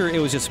pretty sure it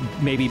was just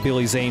maybe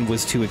Billy Zane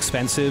was too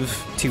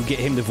expensive to get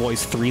him to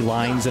voice 3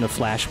 lines in a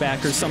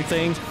flashback or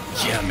something.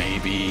 Yeah,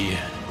 maybe.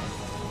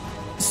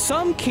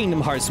 Some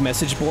Kingdom Hearts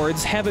message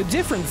boards have a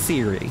different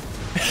theory.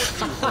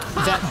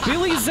 That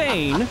Billy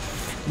Zane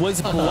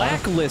was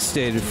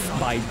blacklisted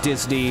by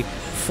Disney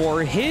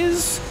for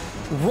his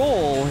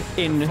role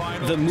in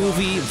the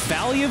movie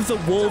Valley of the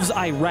Wolves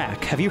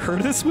Iraq. Have you heard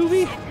of this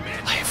movie?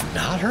 I have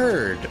not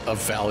heard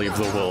of Valley of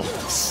the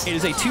Wolves. It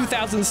is a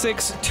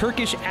 2006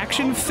 Turkish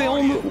action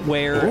film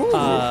where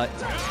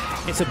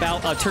it's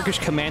about a Turkish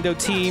commando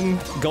team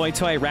going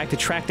to Iraq to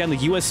track down the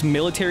U.S.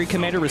 military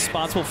commander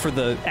responsible for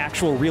the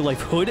actual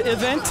real-life Hood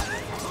event.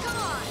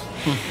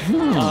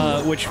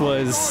 Which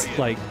was,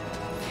 like,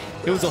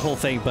 it was a whole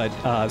thing,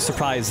 but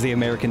surprised the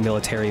American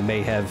military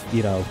may have,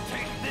 you know,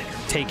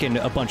 taken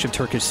a bunch of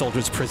Turkish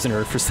soldiers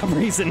prisoner for some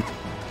reason.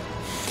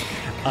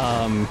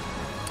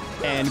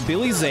 And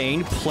Billy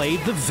Zane played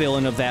the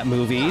villain of that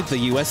movie, the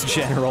U.S.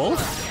 general.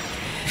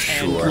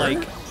 Sure. And,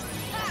 like,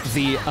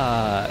 the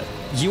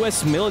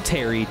U.S.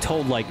 military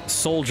told, like,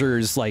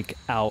 soldiers, like,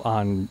 out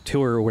on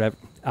tour or whatever,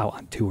 out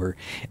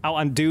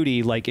on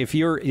duty, like, if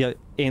you're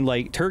in,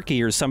 like,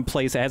 Turkey or some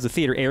place that has a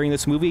theater airing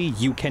this movie,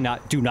 you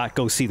do not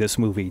go see this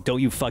movie.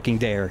 Don't you fucking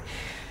dare.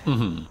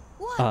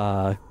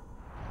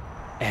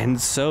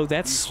 And so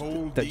they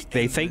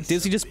think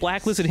Disney just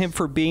blacklisted him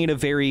for being in a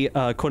very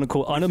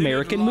quote-unquote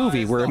un-American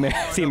movie where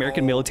the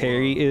American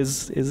military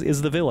is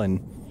the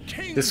villain.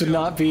 This would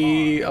not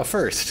be a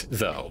first,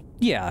 though.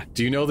 Yeah.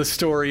 Do you know the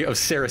story of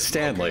Sarah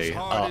Stanley,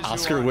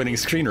 Oscar-winning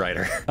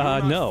screenwriter?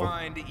 No.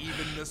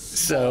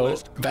 So,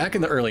 back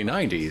in the early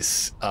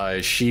 90s,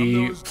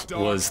 she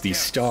was the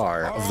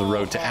star of The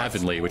Road to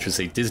Avonlea, which was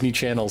a Disney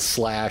Channel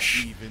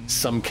 /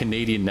 some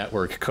Canadian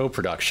network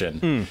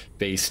co-production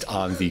based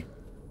on the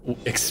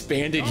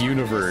expanded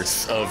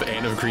universe of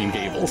Anne of Green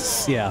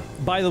Gables. Yeah.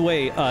 By the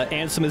way,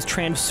 Ansem is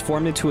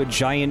transformed into a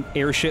giant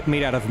airship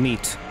made out of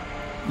meat.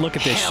 Look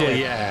at this shit.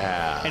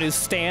 Yeah. And his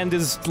stand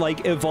is,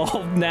 like,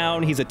 evolved now,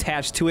 and he's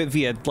attached to it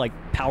via, like,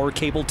 power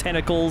cable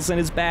tentacles in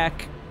his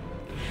back.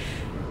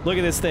 Look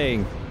at this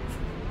thing.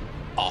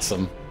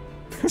 Awesome.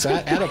 So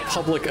at a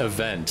public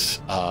event,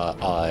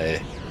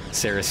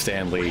 Sarah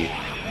Stanley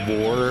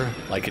wore,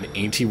 like, an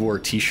anti-war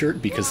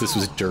t-shirt because this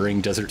was during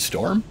Desert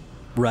Storm.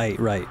 Right.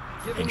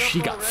 And she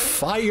got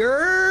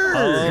fired!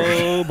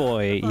 Oh,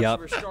 boy.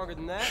 Yep.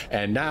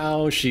 And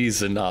now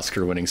she's an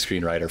Oscar-winning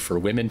screenwriter for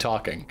Women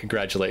Talking.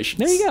 Congratulations.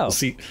 There you go. We'll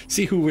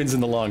see who wins in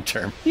the long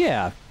term.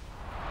 Yeah.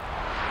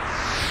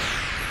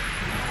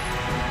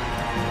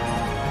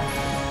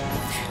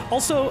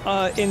 Also,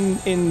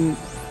 in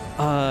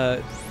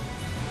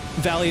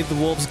Valley of the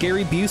Wolves,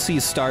 Gary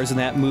Busey stars in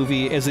that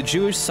movie as a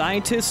Jewish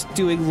scientist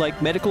doing,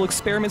 like, medical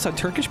experiments on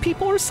Turkish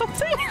people or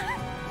something.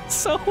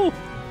 So,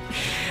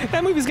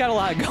 that movie's got a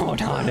lot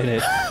going on in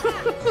it.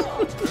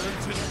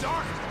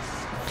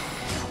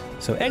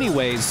 So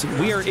anyways,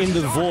 we are in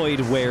the void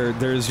where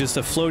there's just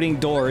a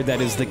floating door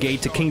that is the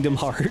gate to Kingdom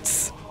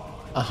Hearts.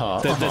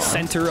 the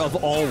center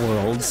of all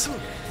worlds.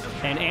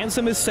 And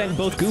Ansem has sent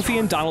both Goofy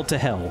and Donald to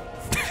hell.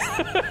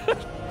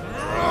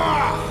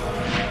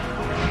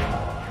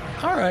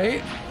 All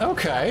right.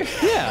 Okay.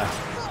 Yeah.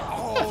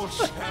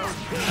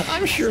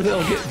 I'm sure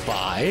they'll get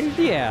by.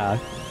 Yeah.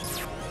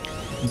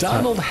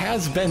 Donald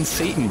has been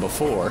Satan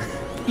before.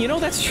 You know,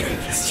 that's true.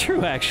 That's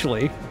true,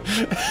 actually.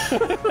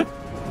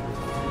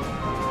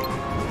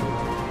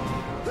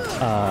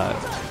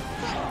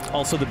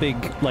 Also, the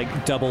big,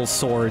 like, double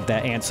sword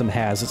that Ansem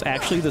has is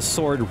actually the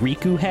sword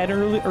Riku had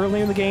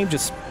early in the game.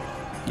 Just,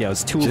 you know,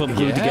 it's two of them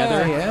glued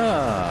together.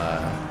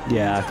 Yeah.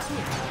 Yeah.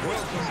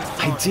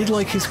 I did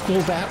like his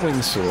cool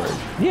Batwing sword.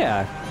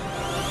 Yeah.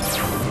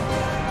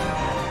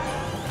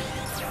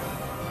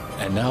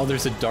 And now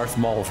there's a Darth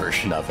Maul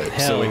version of it,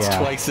 Hell so it's yeah.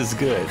 twice as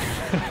good.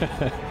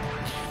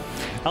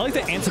 I like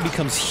that Ansem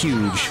becomes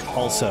huge,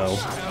 also.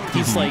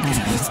 He's like,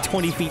 he's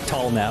 20 feet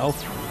tall now.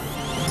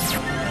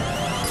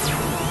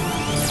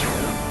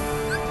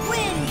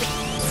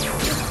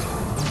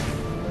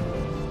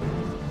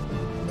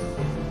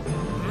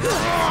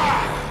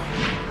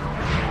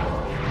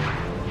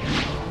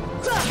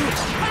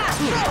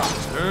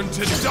 Turn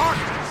to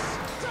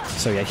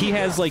darkness! So yeah, he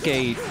has like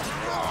a...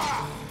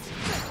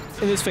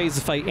 In this phase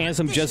of the fight,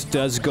 Ansem just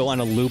does go on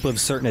a loop of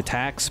certain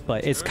attacks,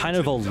 but it's kind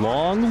of a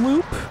long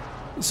loop,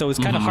 so it's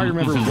kind of hard to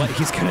remember what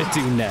he's gonna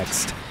do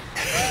next.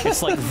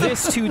 It's like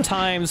this 2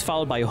 times,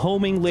 followed by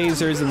homing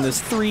lasers, and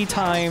this 3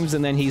 times,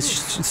 and then he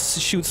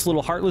shoots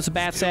little heartless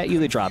bats at you,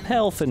 they drop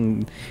health,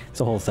 and it's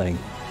a whole thing.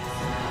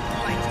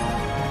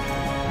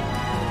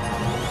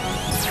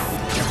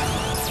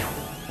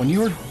 When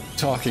you were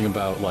talking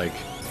about, like,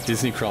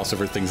 Disney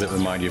crossover things that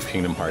remind you of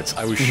Kingdom Hearts,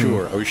 I was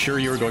sure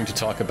you were going to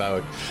talk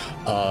about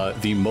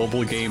the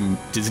mobile game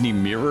Disney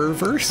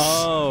Mirrorverse.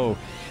 Oh,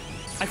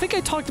 I think I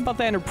talked about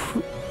that in a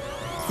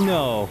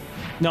No,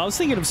 I was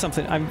thinking of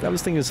something. I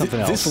was thinking of something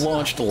else. This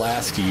launched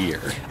last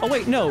year. Oh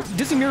wait, no,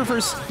 Disney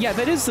Mirrorverse. Yeah,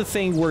 that is the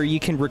thing where you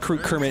can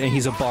recruit Kermit and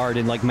he's a bard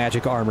in like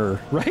magic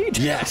armor, right?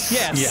 Yes.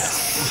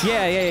 Yes.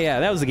 Yeah.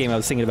 That was the game I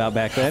was thinking about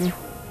back then.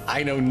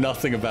 I know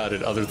nothing about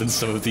it other than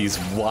some of these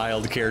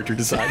wild character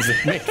designs they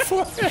made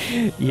for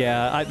it.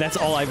 Yeah, that's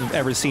all I've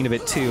ever seen of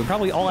it too.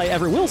 Probably all I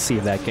ever will see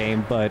of that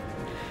game, but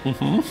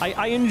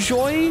I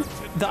enjoy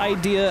the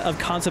idea of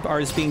concept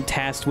artists being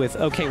tasked with,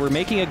 okay, we're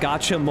making a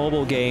gacha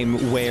mobile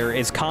game where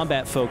it's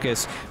combat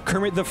focused.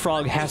 Kermit the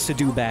Frog has to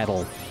do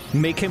battle.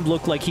 Make him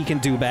look like he can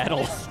do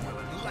battle.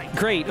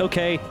 Great,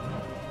 okay.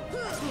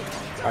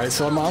 All right,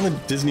 so I'm on the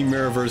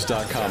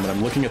DisneyMirrorverse.com, and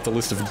I'm looking at the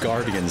list of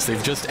Guardians.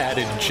 They've just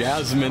added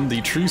Jasmine, the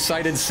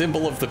true-sighted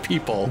symbol of the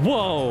people.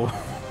 Whoa!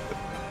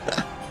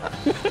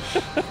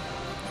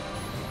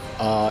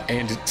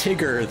 And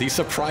Tigger, the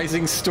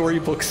surprising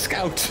storybook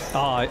scout.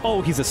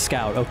 Oh, he's a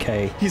scout,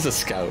 okay. He's a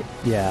scout.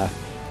 Yeah.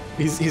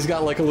 He's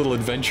got like a little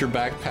adventure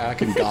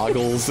backpack and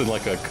goggles and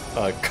like a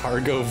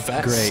cargo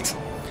vest. Great.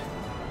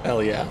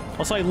 Hell yeah.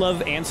 Also, I love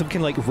Ansem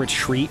can like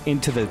retreat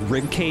into the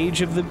rib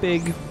cage of the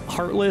big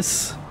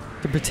Heartless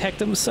to protect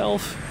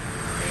himself.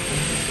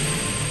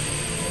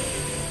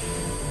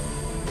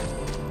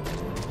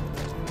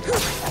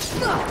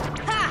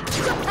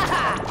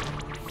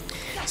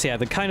 So yeah,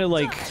 the kind of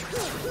like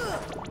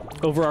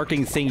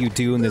overarching thing you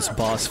do in this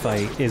boss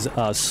fight is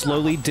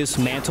slowly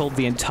dismantle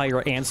the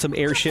entire Ansem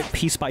airship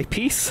piece by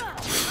piece.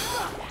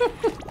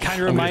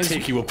 Kind of reminds me. I'm gonna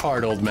take you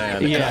apart, old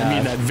man. Yeah. And I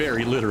mean that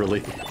very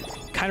literally.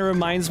 Kind of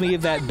reminds me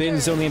of that bit in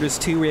Zonelanders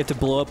 2 where you have to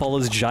blow up all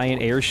those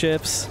giant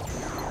airships.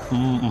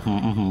 Come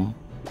on!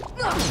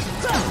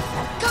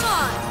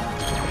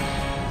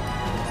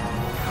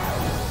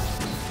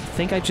 I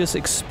think I just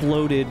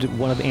exploded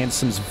one of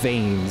Ansem's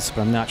veins,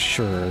 but I'm not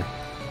sure.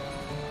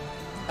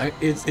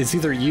 It's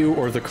either you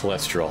or the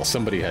cholesterol.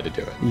 Somebody had to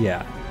do it.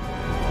 Yeah.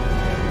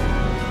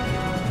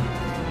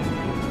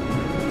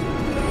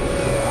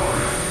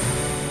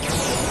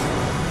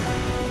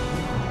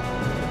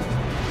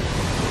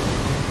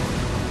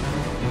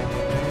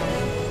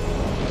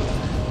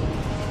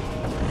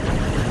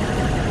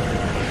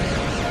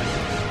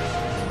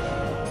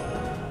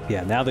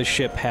 Yeah, now the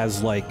ship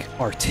has, like,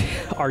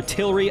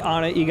 artillery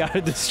on it you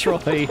gotta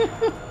destroy.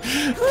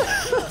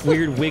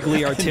 Weird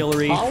wiggly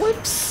artillery.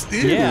 Polyps? Ew.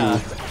 Yeah.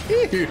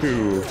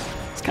 Ew.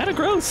 It's kind of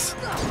gross.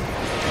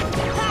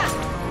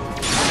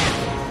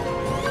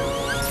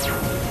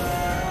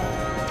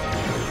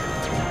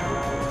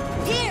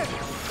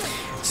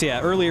 So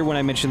yeah, earlier when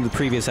I mentioned in the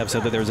previous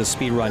episode that there was a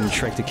speedrun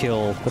trick to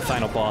kill the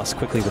final boss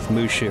quickly with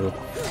Mushu.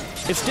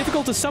 It's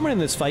difficult to summon in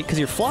this fight because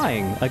you're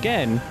flying.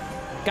 Again,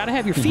 gotta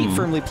have your feet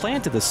firmly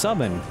planted to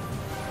summon.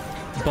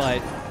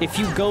 But if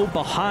you go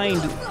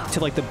behind to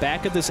like the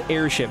back of this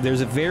airship,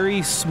 there's a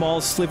very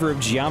small sliver of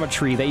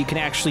geometry that you can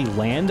actually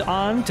land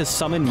on to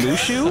summon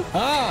Mushu.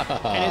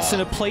 And it's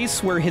in a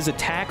place where his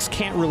attacks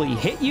can't really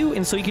hit you,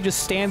 and so you can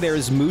just stand there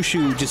as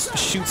Mushu just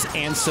shoots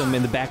Ansem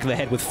in the back of the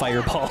head with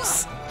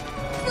fireballs.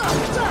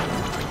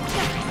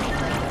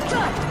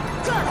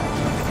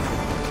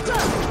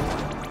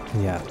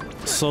 Yeah.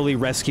 Slowly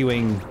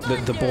rescuing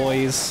the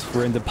boys.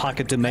 We're in the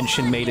pocket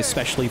dimension made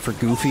especially for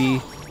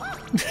Goofy.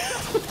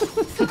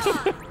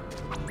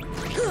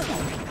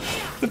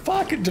 The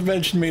pocket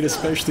dimension made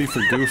especially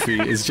for Goofy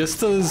is just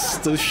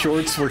those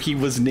shorts where he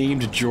was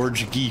named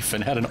George Geef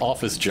and had an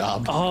office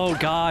job. Oh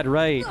God,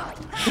 right.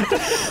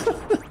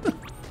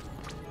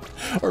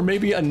 Or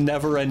maybe a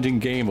never-ending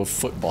game of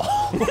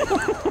football.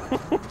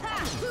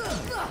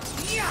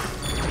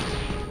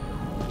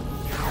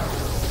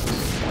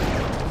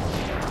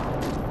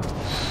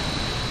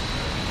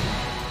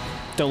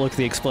 Don't look at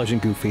the explosion,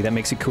 Goofy. That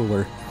makes it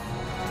cooler.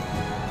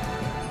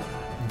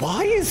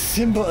 Why is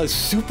Simba a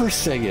Super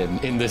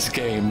Saiyan in this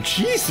game?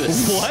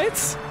 Jesus!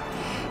 What?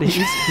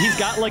 He's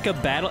got like a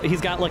battle.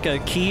 He's got like a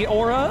key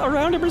aura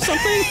around him or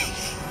something.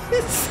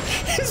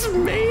 His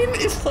mane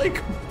is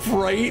like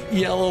bright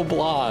yellow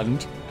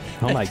blonde.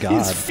 Oh my and God!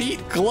 His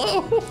feet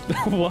glow.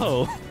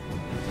 Whoa!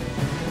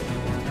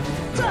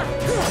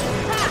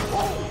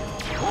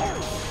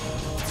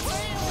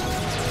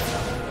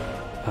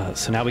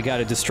 So now we got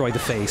to destroy the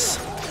face,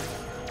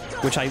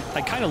 which I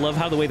kind of love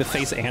how the way the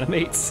face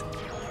animates.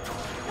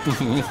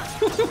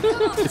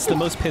 It's the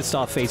most pissed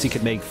off face you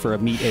could make for a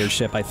meat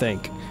airship, I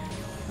think.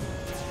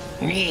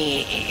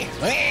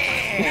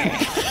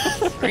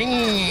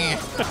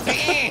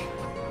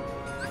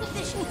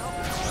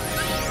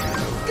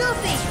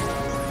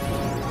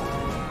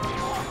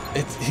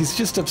 He's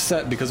just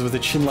upset because with a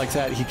chin like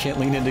that, he can't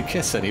lean in to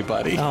kiss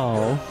anybody.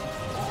 Oh.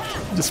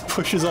 Just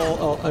pushes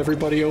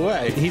everybody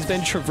away. He's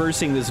been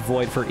traversing this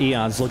void for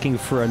eons, looking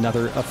for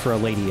for a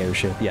lady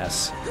airship.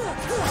 Yes.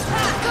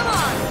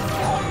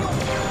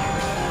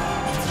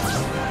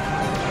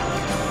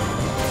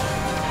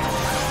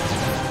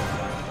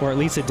 Or at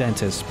least a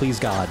dentist, please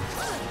God.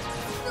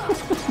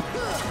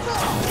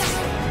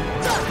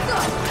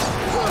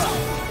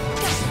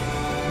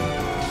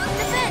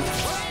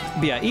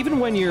 But yeah, even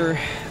when you're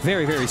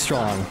very, very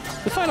strong,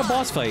 the final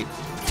boss fight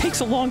takes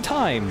a long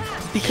time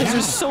because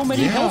there's so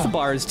many health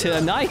bars to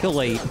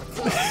annihilate.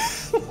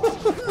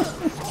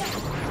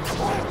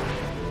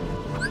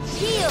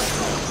 Heal!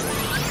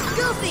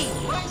 Goofy!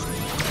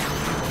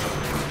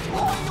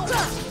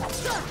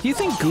 Do you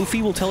think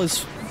Goofy will tell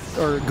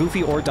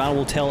Goofy or Donald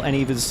will tell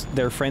any of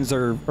their friends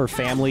or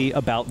family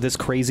about this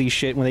crazy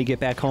shit when they get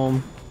back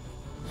home?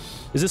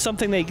 Is this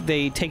something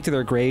they take to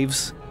their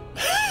graves?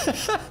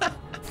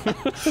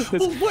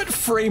 Well, what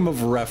frame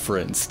of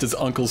reference does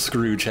Uncle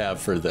Scrooge have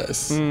for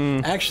this?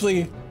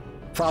 Actually,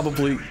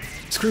 probably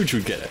Scrooge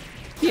would get it.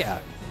 Yeah.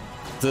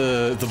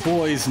 The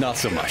boys, not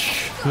so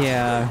much.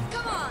 Yeah.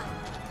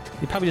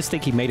 You probably just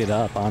think he made it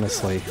up,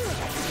 honestly.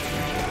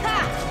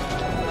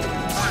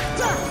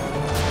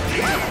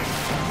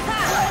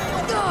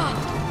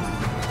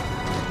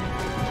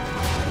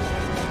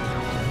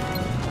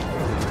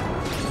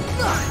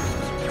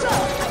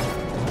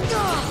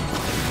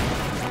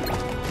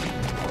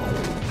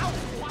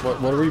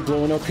 What are we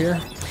blowing up here?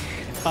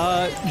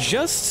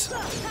 Just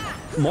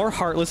more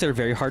Heartless that are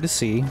very hard to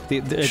see.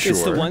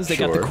 It's the ones that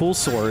got the cool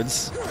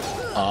swords.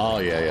 Oh,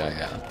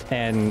 yeah.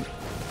 And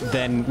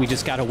then we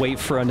just gotta wait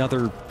for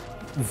another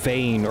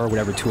vein or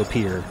whatever to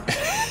appear.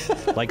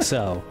 Like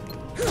so.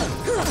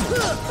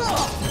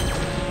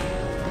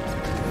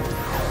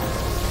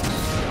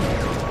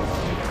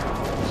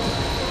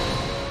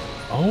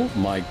 Oh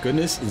my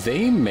goodness,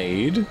 they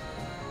made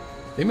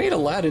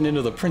Aladdin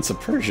into the Prince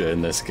of Persia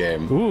in this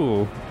game.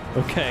 Ooh,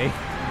 okay.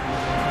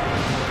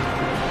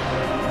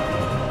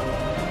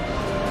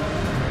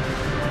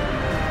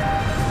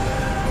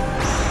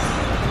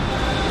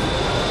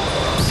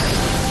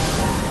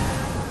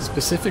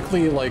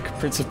 Specifically like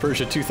Prince of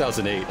Persia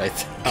 2008, I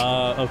think.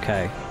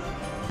 Okay.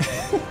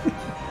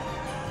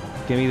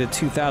 Give me the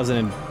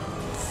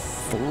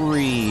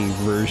 2003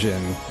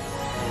 version.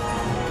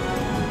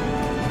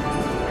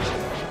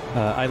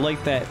 I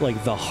like that,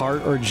 like, the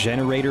heart or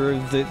generator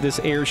of this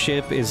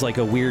airship is like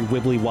a weird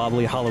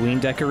wibbly-wobbly Halloween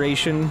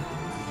decoration.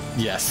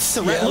 Yes.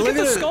 Look at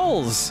the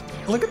skulls!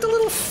 Look at the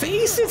little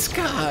face it's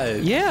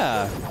got!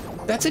 Yeah!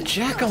 That's a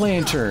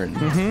jack-o'-lantern!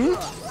 Mm-hmm.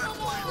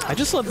 I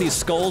just love these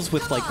skulls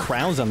with, like,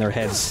 crowns on their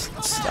heads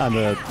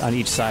on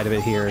each side of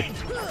it here.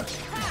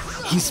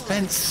 He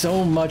spent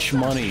so much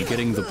money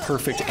getting the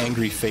perfect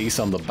angry face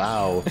on the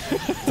bow.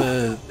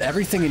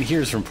 Everything in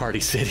here is from Party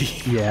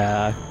City.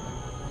 Yeah.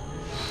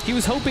 He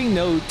was hoping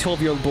no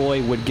 12-year-old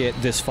boy would get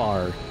this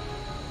far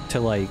to,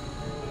 like,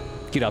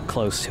 get up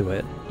close to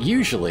it.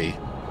 Usually,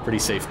 pretty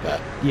safe bet.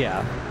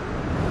 Yeah.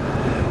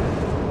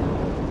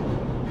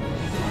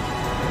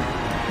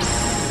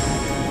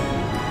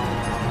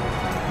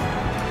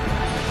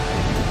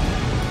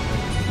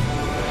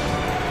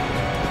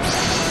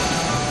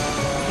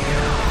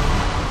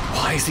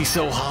 Why is he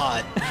so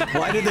hot?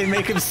 Why did they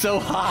make him so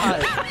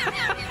hot?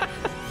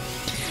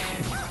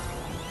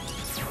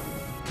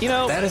 You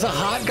know, that is a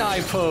hot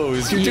guy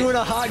pose. You're doing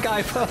a hot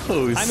guy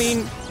pose. I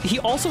mean, he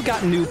also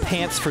got new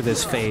pants for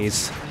this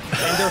phase,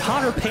 and they're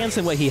hotter pants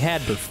than what he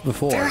had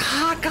before. They're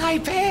hot guy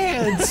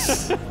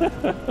pants.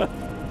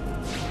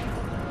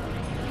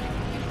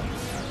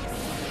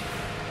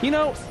 You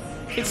know,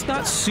 it's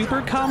not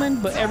super common,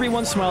 but every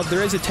once in a while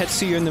there is a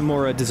Tetsuya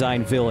Nomura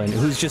designed villain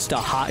who's just a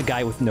hot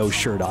guy with no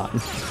shirt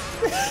on.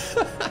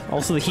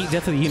 Also, the heat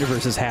death of the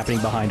universe is happening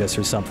behind us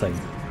or something.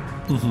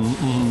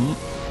 Come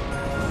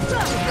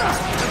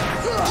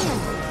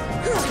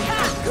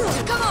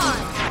on!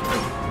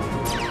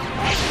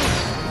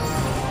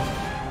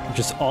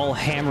 Just all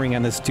hammering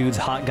on this dude's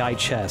hot guy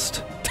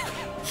chest.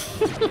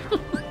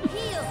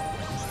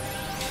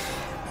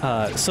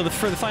 So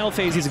for the final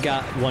phase, he's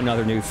got one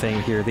other new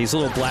thing here. These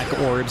little black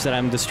orbs that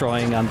I'm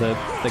destroying on the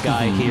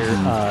guy here.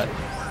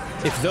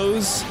 If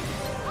those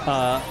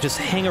just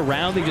hang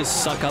around, they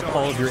just suck up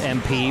all of your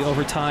MP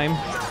over time,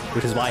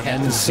 which is why I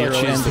have zero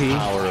Such is the MP.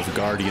 power of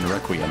Guardian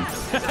Requiem.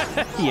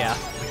 Yeah.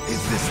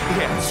 Is this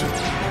the answer?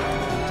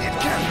 It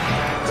can.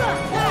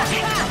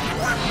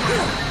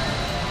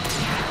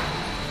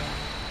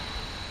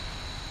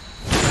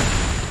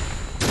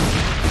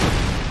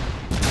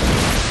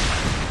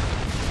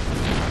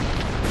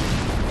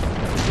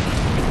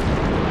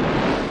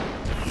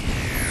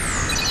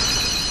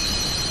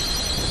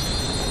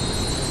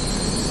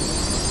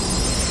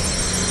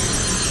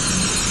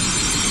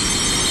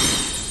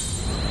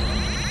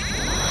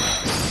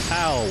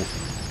 Ow.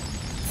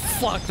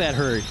 Fuck, that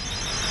hurt.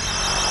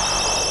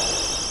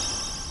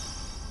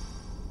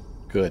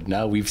 Good.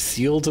 Now we've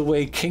sealed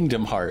away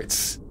Kingdom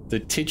Hearts, the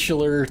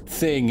titular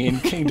thing in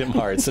Kingdom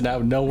Hearts, so now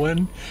no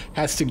one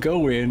has to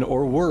go in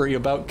or worry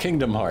about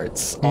Kingdom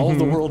Hearts. All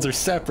the worlds are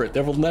separate.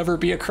 There will never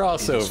be a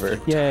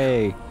crossover.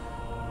 Yay.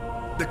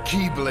 The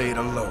Keyblade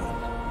alone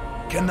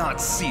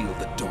cannot seal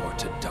the door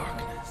to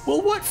darkness.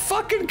 Well, what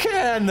fucking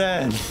can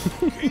then?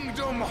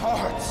 Kingdom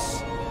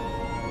Hearts,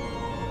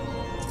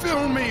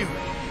 fill me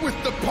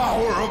with the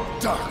power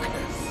of darkness.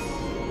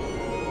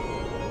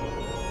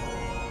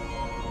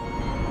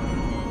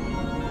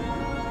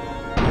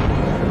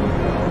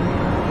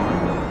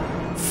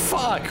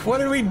 Fuck, what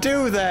did we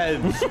do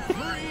then?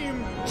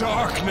 Supreme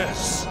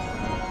darkness.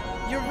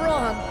 You're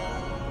wrong.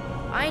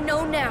 I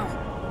know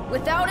now,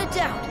 without a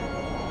doubt.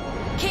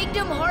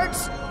 Kingdom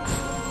Hearts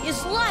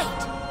is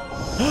light.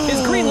 Is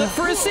greenlit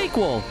for a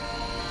sequel.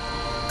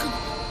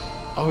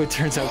 Oh, it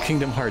turns out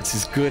Kingdom Hearts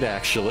is good,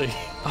 actually.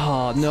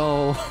 Oh,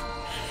 no.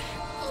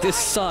 This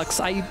sucks.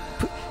 I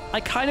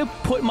kind of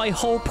put my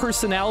whole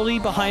personality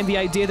behind the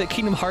idea that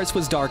Kingdom Hearts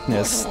was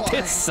darkness.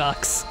 This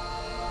sucks.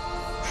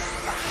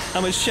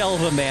 I'm a shell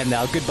of a man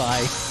now. Goodbye.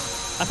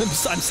 I'm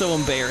so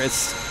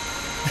embarrassed.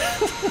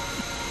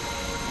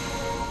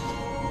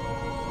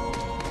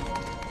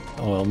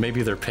 Oh, well,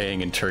 maybe they're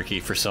paying in Turkey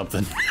for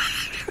something.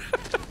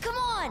 Come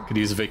on! Could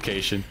use a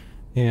vacation.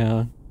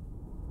 Yeah.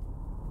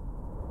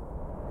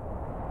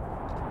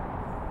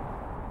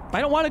 I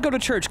don't want to go to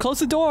church. Close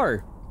the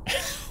door.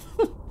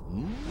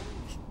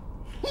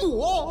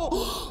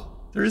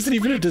 There isn't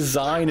even a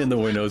design in the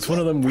window. It's one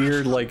of them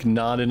weird, like,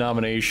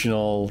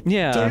 non-denominational,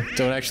 Yeah.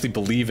 don't actually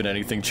believe in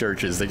anything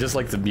churches. They just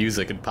like the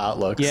music and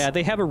potlucks. Yeah,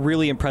 they have a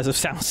really impressive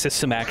sound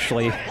system,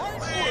 actually.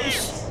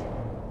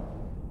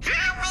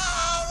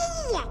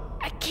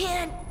 I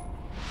can't.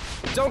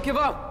 Don't give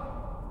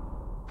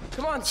up.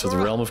 Come on, So the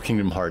Sora. realm of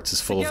Kingdom Hearts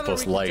is full of Together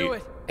both we can do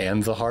light it.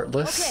 and the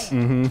heartless.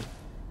 Okay.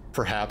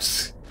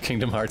 Perhaps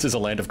Kingdom Hearts is a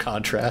land of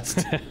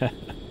contrast.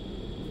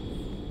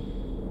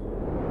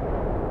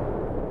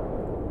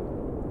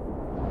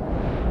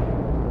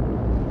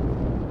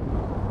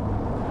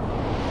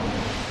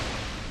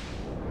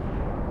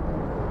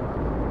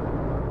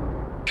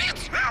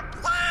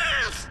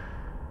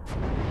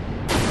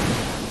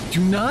 Do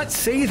not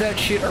say that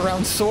shit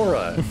around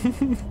Sora.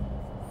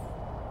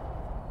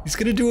 He's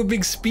gonna do a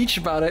big speech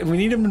about it, and we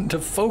need him to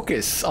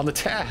focus on the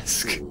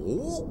task.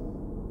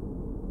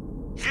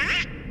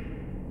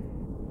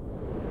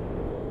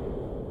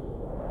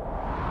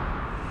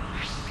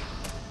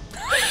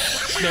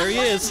 There he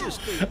is.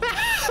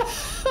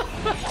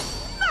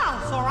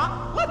 Now,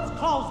 Sora, let's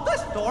close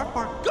this door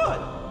for good.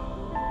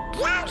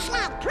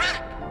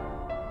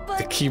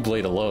 The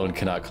Keyblade alone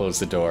cannot close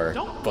the door,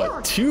 Don't but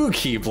worry. two There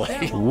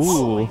Keyblades. will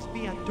always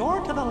be a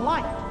door to the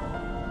light.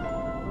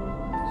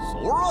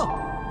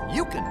 Sora,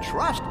 you can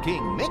trust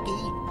King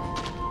Mickey.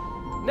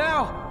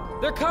 Now,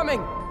 they're coming.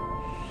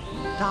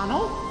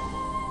 Donald,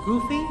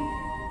 Goofy,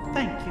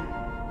 thank you.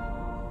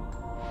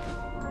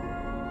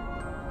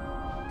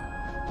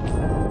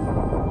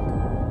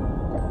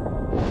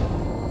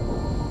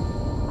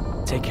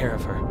 Take care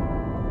of her.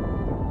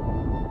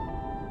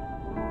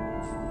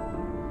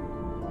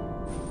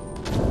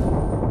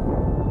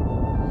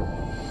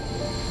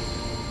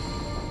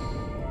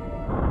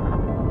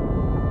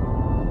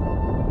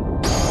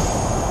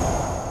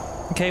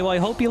 Okay, well, I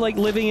hope you like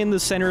living in the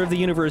center of the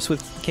universe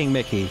with King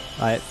Mickey.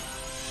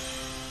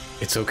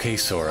 It's okay,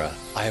 Sora.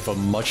 I have a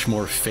much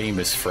more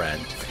famous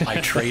friend.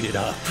 I traded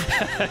up.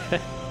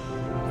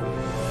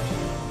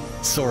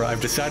 Sora,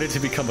 I've decided to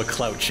become a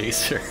clout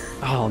chaser.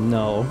 Oh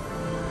no.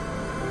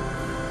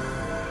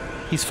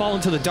 He's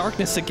fallen to the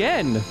darkness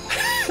again. I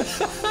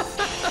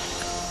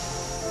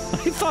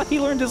thought he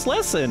learned his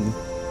lesson.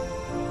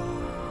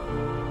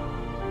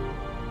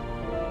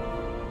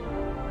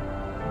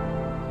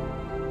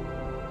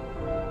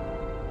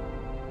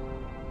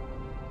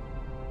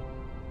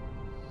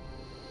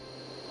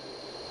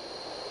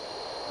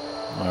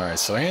 right,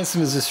 so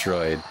Ansem is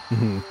destroyed,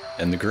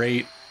 and the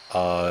great,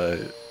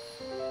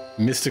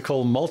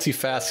 mystical,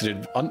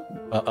 multifaceted,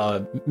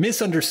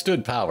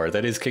 misunderstood power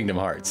that is Kingdom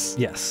Hearts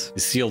Yes.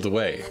 is sealed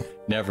away,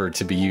 never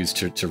to be used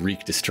to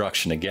wreak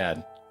destruction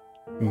again.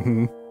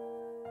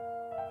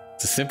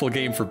 It's a simple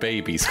game for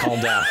babies.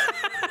 Calm down.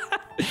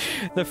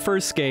 The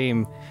first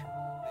game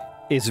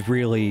is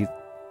really,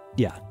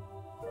 yeah.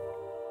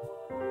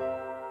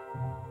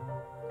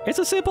 It's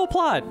a simple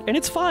plot, and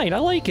it's fine. I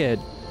like it.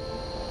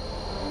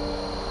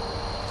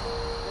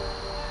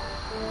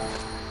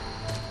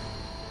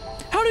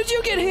 How did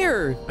you get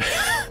here?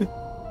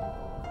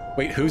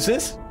 Wait, who's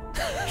this?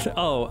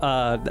 Oh,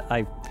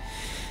 I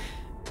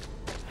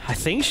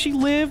think she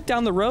lived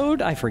down the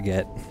road. I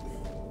forget.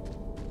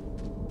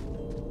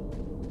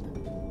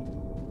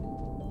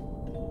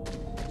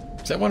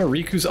 Is that one of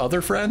Riku's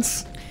other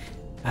friends?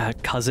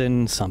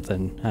 Cousin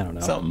something. I don't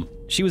know. Something.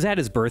 She was at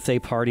his birthday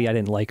party. I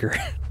didn't like her.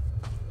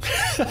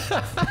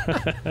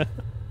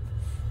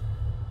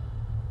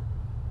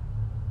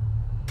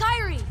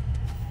 Kairi!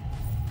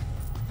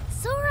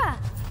 Sora!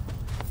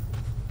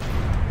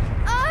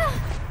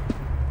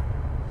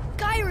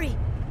 Kairi!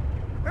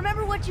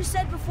 Remember what you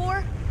said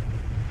before?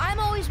 I'm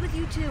always with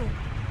you too.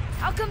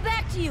 I'll come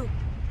back to you.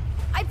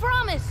 I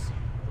promise.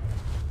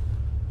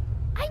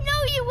 I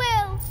know you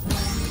will.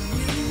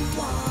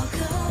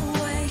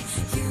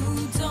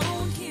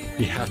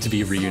 We have to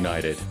be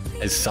reunited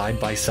as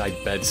side-by-side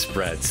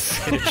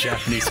bedspreads in a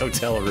Japanese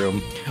hotel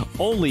room.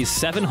 Only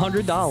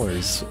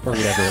 $700 or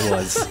whatever it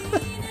was.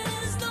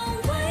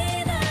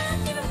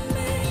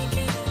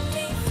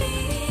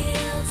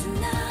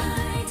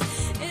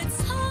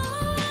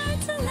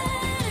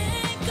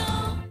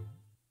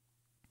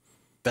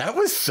 That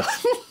was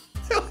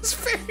that was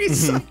very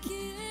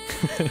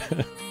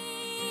sucky.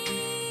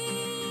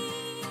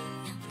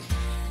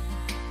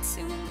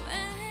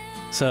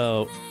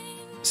 So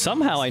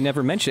somehow I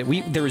never mentioned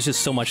it. There was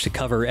just so much to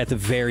cover at the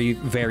very,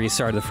 very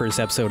start of the first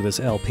episode of this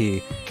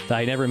LP that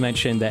I never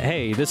mentioned that,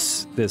 hey,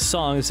 this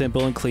song,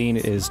 Simple and Clean,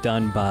 is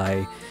done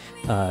by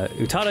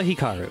Utada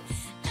Hikaru.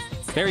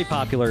 Very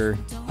popular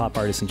pop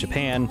artist in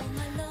Japan.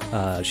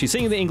 She's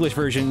singing the English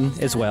version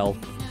as well.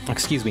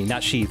 Excuse me,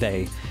 not she,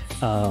 they.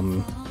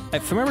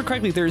 If I remember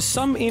correctly, there's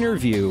some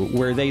interview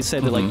where they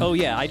said that, like, oh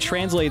yeah, I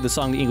translated the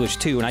song to English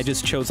too, and I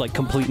just chose like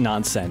complete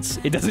nonsense.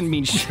 It doesn't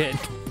mean shit.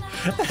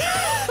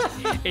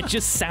 It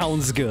just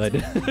sounds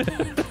good.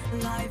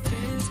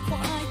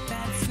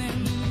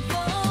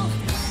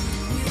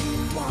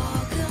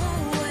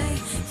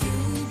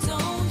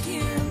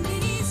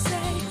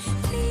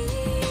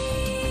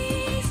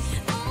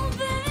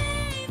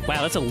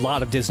 Wow, that's a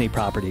lot of Disney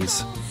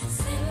properties.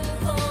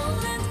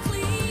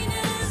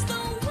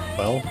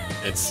 Well,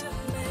 it's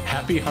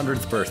happy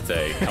 100th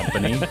birthday,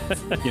 company.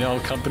 You know,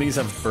 companies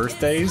have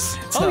birthdays.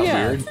 It's not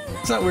weird.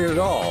 It's not weird at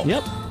all.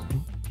 Yep.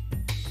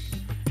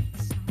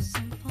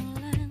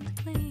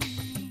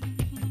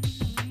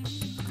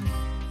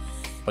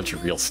 Bunch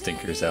of real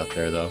stinkers out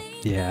there, though.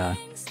 Yeah.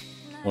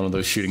 One of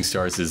those shooting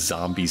stars is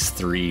Zombies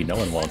 3. No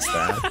one wants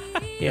that.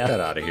 Yeah. Get that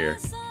out of here.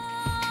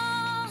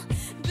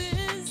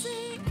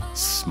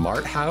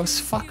 Smart House?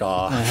 Fuck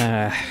off.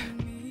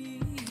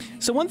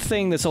 So one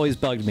thing that's always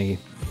bugged me,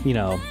 you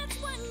know,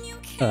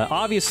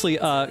 obviously,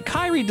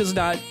 Kairi does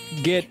not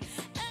get,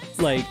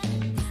 like,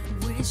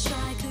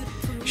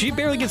 she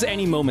barely gets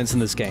any moments in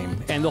this game,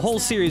 and the whole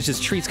series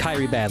just treats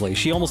Kairi badly.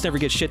 She almost never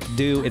gets shit to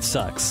do. It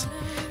sucks.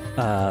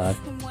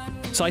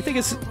 So I think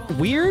it's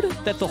weird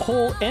that the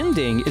whole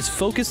ending is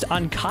focused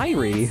on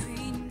Kairi.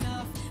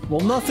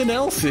 Well, nothing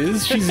else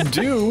is. She's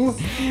due.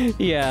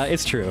 Yeah,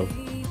 it's true.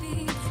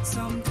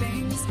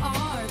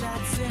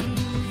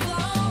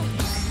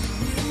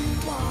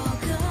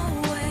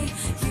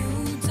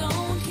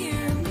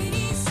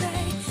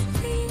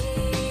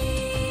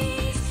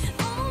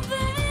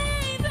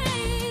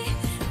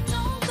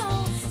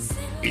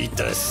 Eat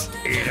this.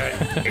 Eat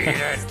it. Eat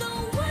it.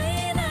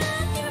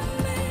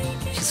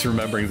 She's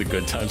remembering the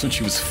good times when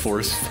she was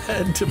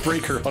force-fed to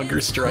break her hunger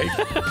strike.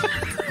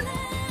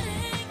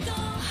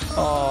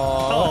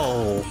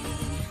 Oh.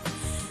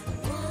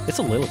 It's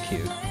a little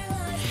cute.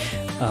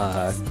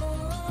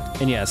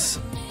 And yes,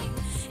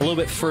 a little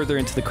bit further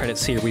into the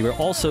credits here, we will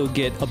also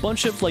get a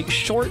bunch of like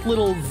short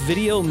little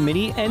video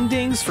mini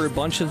endings for a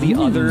bunch of the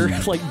other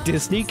like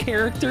Disney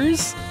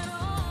characters.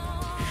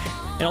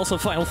 And also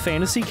Final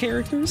Fantasy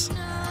characters.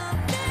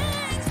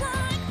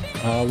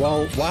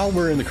 Well, while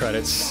we're in the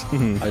credits,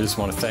 I just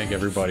want to thank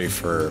everybody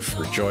for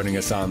joining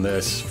us on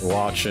this, for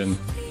watching.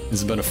 This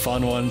has been a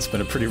fun one. It's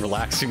been a pretty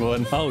relaxing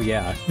one. Oh,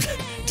 yeah.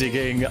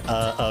 Digging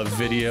a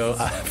video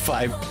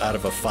out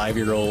of a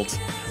 5-year-old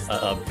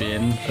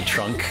bin, a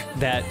trunk.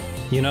 That,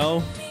 you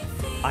know,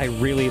 I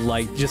really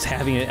like just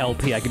having an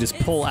LP I could just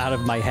pull out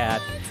of my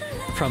hat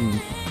from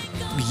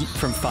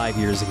 5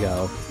 years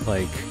ago.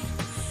 Like,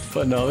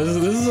 but no, this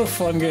is a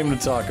fun game to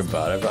talk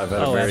about. I've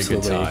had a very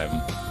good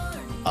time.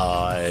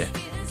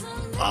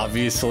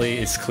 Obviously,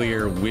 it's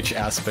clear which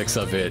aspects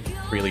of it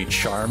really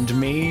charmed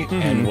me,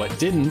 and what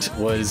didn't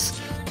was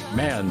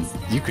man,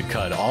 you could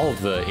cut all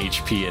of the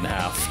HP in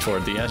half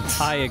toward the end.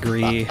 I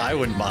agree. I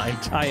wouldn't mind.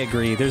 I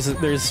agree.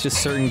 There's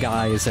just certain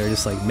guys that are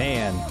just like,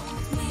 man,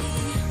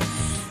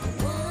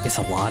 it's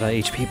a lot of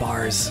HP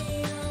bars.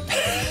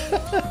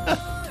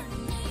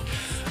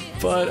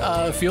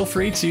 But feel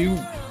free to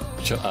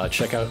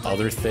check out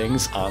other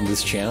things on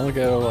this channel.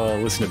 Go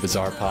listen to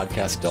Bizarre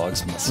Podcast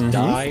Dogs Must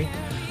Die.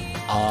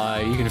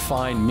 You can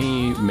find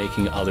me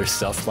making other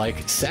stuff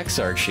like Sex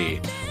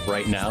Archie.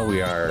 Right now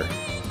we are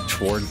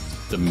toward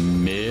the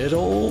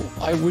middle,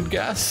 I would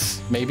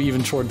guess. Maybe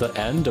even toward the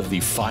end of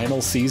the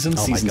final season,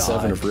 season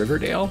 7 of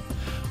Riverdale.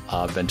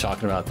 I've been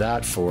talking about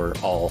that for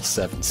all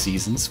 7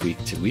 seasons,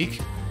 week to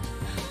week.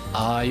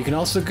 You can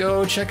also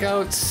go check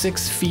out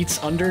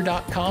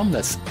 6feetsunder.com.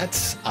 That's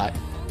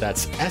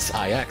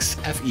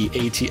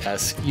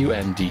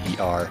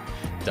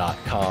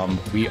SIXFEATSUNDER.com.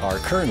 We are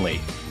currently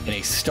in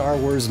a Star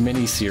Wars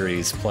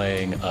miniseries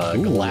playing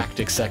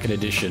Galactic 2nd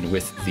Edition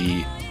with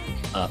the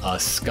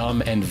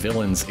Scum and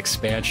Villains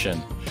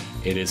expansion.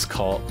 It is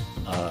called,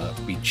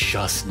 we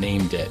just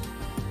named it.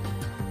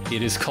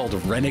 It is called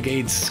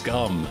Renegade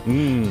Scum.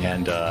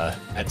 And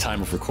at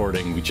time of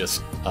recording, we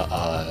just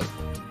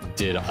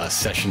did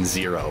session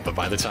 0. But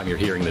by the time you're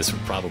hearing this, we're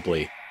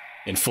probably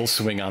in full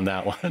swing on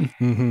that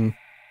one.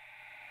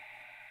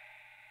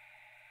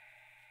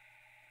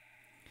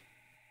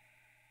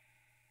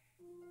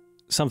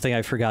 Something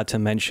I forgot to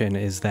mention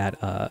is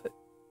that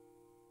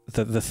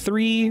the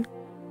 3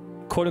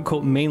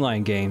 quote-unquote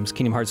mainline games,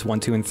 Kingdom Hearts 1,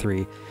 2, and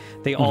 3,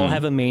 they all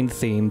have a main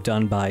theme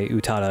done by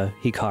Utada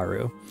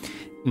Hikaru.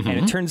 And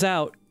it turns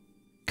out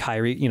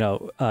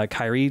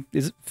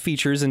Kairi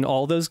features in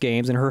all those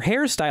games, and her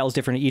hairstyle is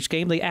different in each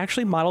game. They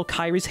actually model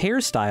Kairi's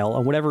hairstyle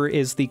on whatever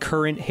is the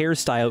current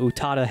hairstyle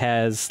Utada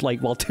has, like,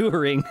 while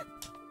touring,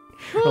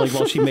 or like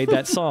while she made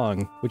that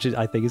song, which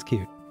I think is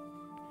cute.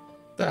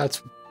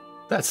 That's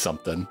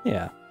something.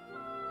 Yeah.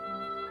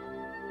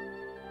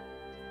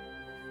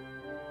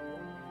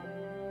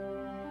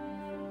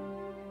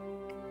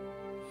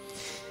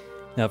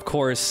 Now, of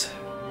course,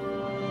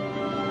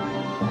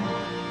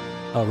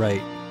 all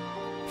right,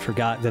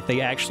 forgot that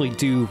they actually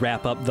do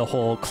wrap up the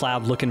whole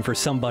Cloud looking for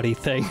somebody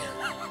thing.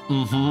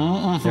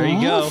 There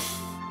you go.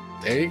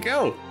 There you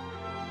go.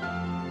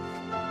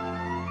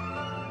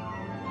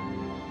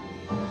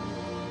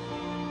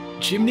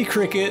 Jiminy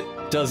Cricket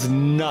does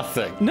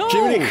nothing. No!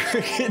 Jiminy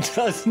Cricket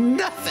does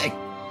nothing.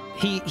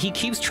 He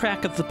keeps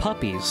track of the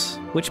puppies,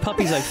 which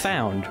puppies I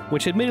found,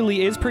 which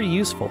admittedly is pretty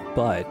useful,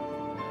 but...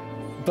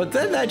 But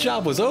then that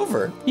job was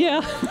over.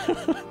 Yeah.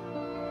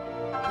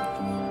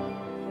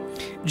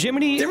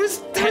 Jiminy... There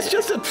was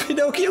just a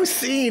Pinocchio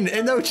scene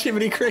and no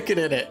Jiminy Cricket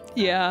in it.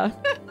 Yeah.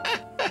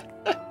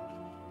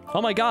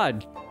 Oh my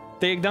god.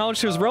 They acknowledge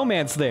there's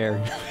romance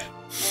there.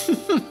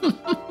 And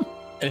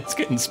it's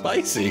getting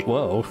spicy.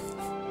 Whoa.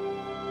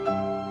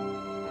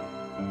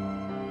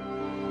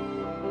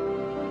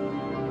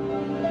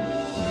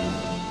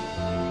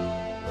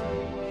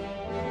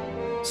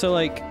 So,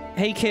 like,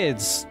 hey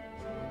kids,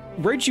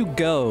 where'd you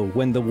go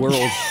when the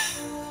world...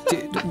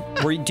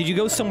 did you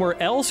go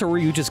somewhere else, or were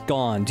you just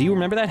gone? Do you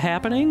remember that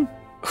happening?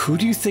 Who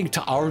do you think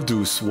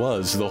Ta'ardus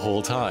was the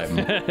whole time?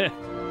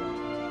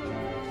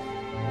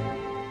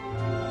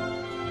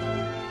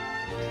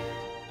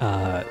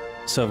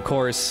 So, of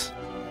course...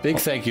 Big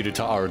thank you to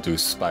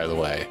Ta'ardus, by the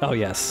way. Oh,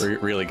 yes.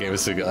 Really gave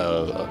us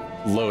a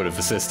load of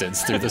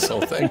assistance through this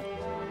whole thing.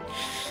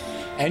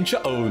 And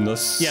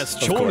Jonas. Yes,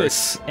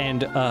 Jonas.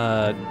 And,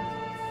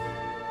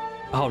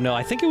 oh, no,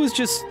 I think it was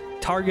just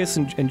Targus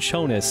and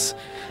Jonas.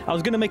 I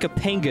was going to make a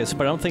Pengus,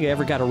 but I don't think I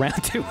ever got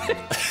around to it.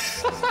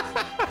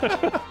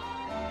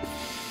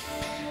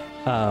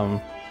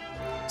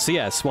 So,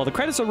 yes, while the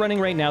credits are running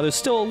right now, there's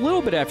still a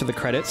little bit after the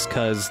credits,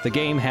 because the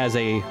game has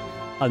a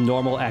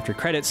normal after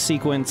credits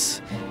sequence.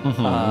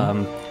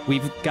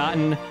 We've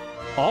gotten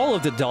all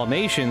of the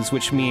Dalmatians,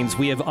 which means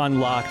we have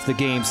unlocked the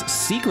game's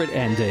secret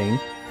ending.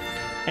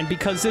 And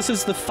because this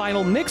is the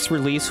final mix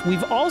release,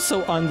 we've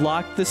also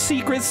unlocked the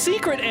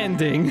secret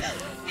ending.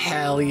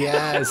 Hell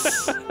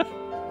yes.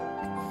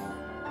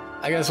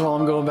 I guess while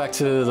I'm going back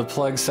to the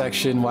plug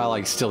section while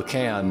I still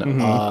can,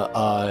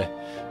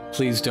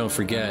 please don't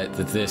forget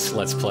that this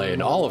Let's Play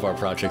and all of our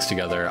projects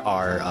together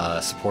are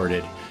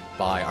supported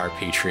by our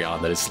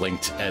Patreon that is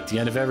linked at the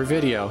end of every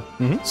video.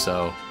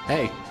 So,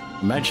 hey,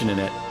 I'm mentioning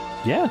it.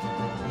 Yeah.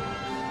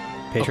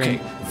 Patreon.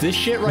 Okay, this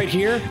shit right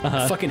here,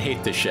 I fucking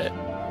hate this shit.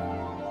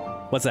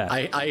 What's that?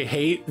 I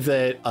hate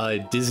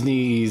that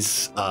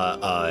Disney's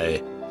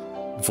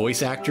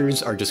voice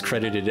actors are just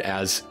credited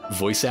as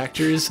voice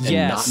actors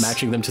and not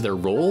matching them to their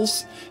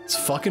roles. It's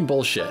fucking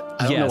bullshit.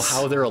 I don't know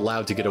how they're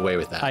allowed to get away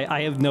with that.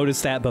 I have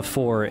noticed that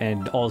before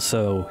and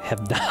also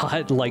have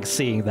not liked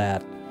seeing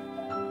that.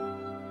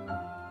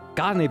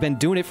 God, and they've been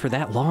doing it for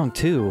that long,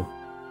 too.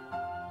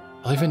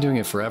 Well, they've been doing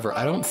it forever.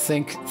 I don't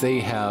think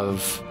they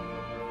have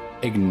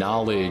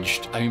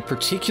acknowledged, I mean,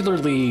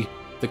 particularly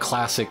the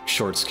classic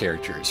shorts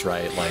characters,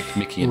 right? Like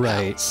Mickey and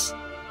Mouse.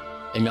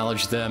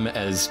 Acknowledge them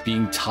as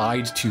being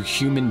tied to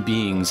human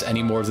beings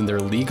any more than they're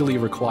legally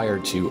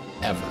required to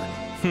ever.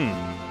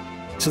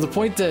 To the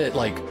point that,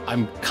 like,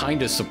 I'm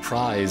kind of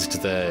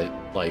surprised that,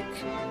 like,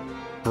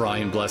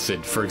 Brian Blessed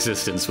for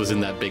Existence was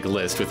in that big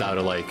list without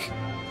a, like,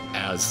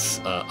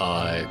 as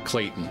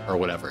Clayton or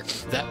whatever.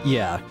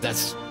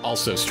 That's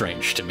also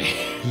strange to me.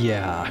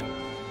 Yeah.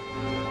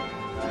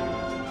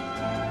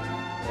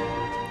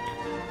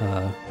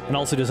 And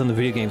also just on the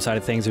video game side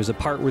of things, there's a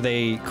part where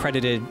they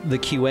credited the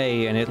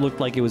QA and it looked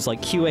like it was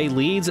like QA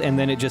leads and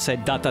then it just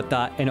said ...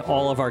 and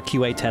all of our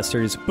QA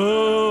testers,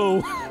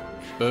 boo!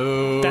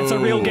 Boo! That's a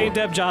real game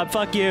dev job,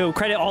 fuck you!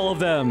 Credit all of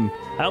them!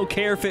 I don't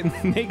care if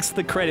it makes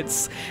the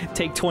credits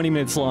take 20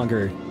 minutes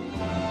longer.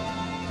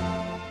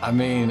 I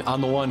mean,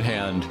 on the one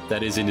hand,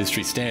 that is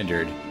industry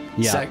standard.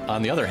 Yeah.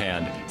 On the other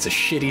hand, it's a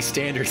shitty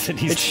standard that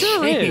he's It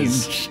sure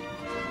is. changed.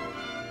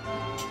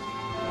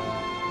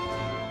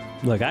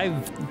 Look,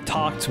 I've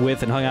talked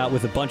with and hung out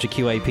with a bunch of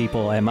QA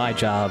people at my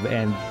job,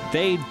 and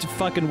they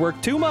fucking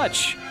work too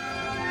much.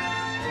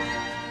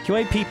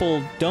 QA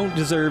people don't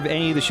deserve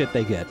any of the shit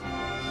they get.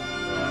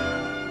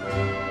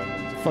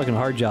 It's a fucking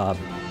hard job.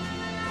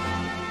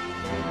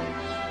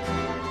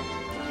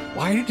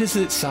 Why does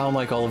it sound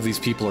like all of these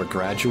people are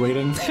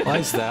graduating? Why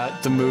is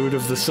that the mood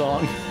of the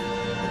song?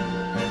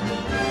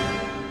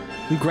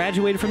 We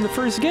graduated from the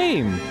first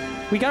game.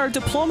 We got our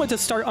diploma to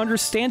start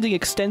understanding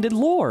extended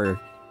lore.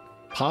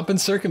 Pomp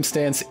and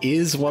Circumstance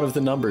is one of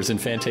the numbers in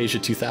Fantasia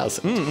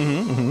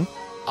 2000.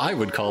 I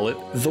would call it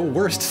the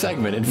worst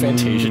segment in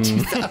Fantasia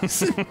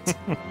 2000.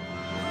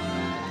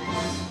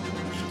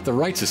 The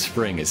Rites of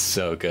Spring is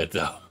so good,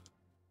 though.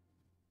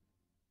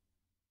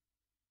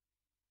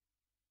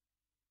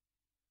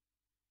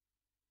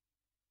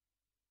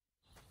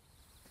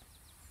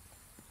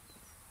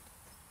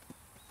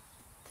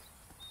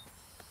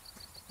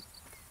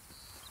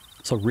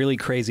 So really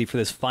crazy for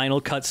this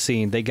final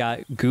cutscene, they got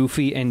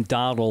Goofy and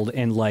Donald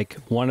in like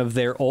one of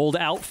their old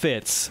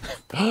outfits.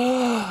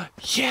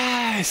 Yes!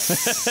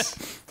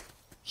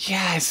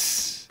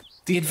 Yes!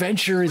 The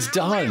adventure is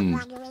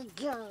done.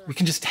 We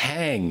can just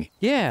hang.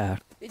 Yeah.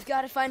 We've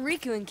got to find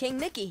Riku and King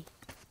Mickey.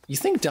 You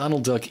think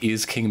Donald Duck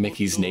is King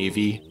Mickey's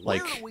navy?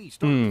 Like,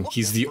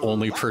 he's the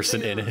only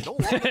person in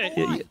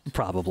it.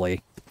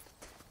 Probably.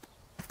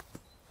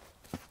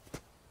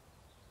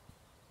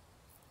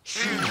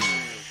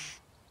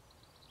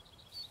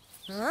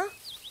 Huh?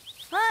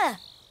 Huh?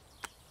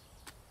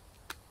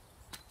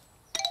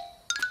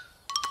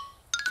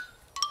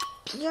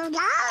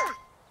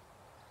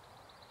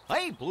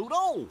 Hey,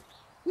 Pluto!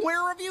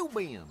 Where have you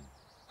been?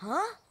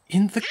 Huh?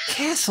 In the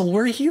castle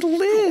where he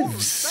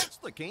lives. That's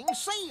the king's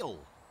seal.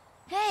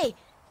 Hey,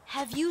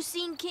 have you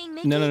seen King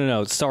Mickey?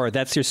 No. Sorry,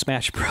 that's your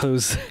Smash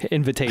Bros.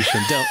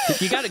 Invitation.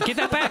 Don't. You gotta get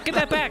that back. Get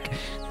that back.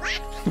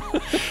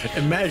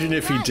 Imagine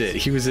if he did.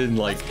 He was in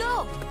like, Let's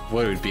go.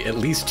 what would it be? At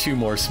least 2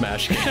 more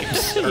Smash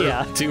games. Or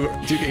Yeah. two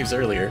games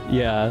earlier.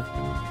 Yeah.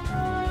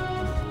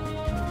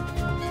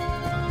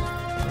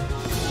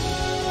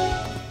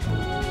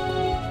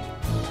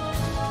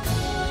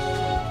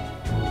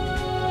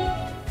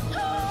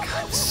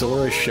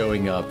 Sora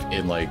showing up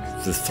in like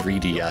the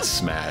 3DS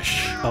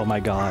Smash, Oh my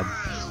god.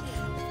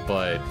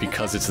 but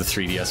because it's the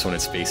 3DS one,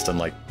 it's based on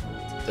like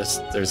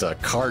there's a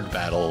card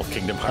battle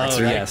Kingdom Hearts,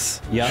 Oh right?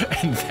 yes.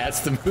 Yep. And that's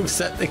the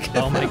moveset they give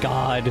Oh my him.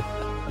 god.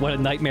 What a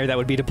nightmare that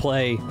would be to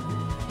play.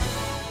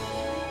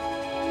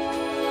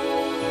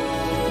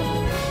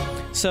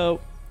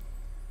 So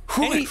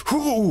Who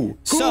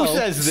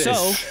says this?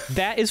 So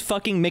that is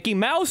fucking Mickey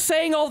Mouse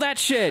saying all that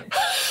shit.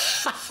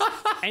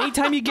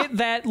 Anytime you get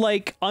that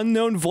like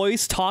unknown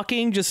voice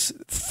talking just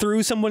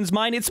through someone's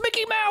mind, it's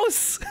Mickey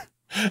Mouse.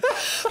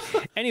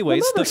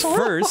 Anyways,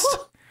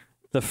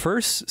 the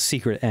first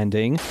secret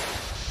ending.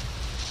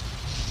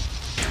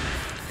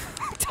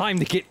 Time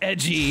to get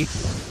edgy.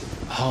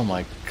 Oh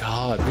my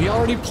god, we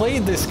already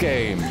played this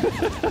game.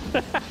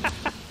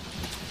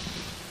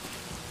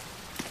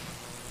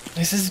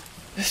 It's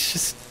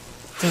just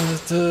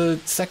the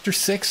Sector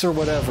 6 or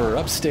whatever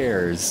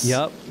upstairs.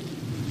 Yep.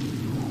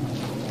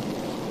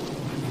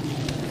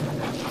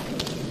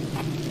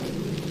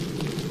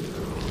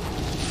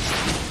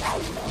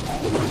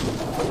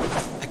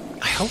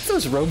 I hope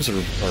those robes are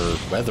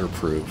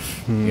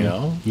weatherproof, you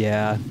know?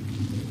 Yeah.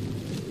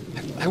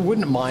 I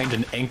wouldn't mind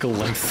an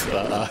ankle-length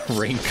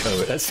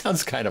raincoat. That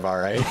sounds kind of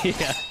alright.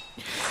 Yeah.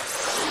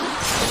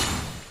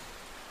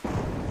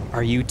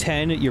 Are you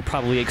 10? You're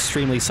probably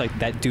extremely psyched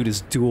that dude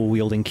is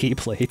dual-wielding key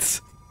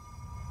plates.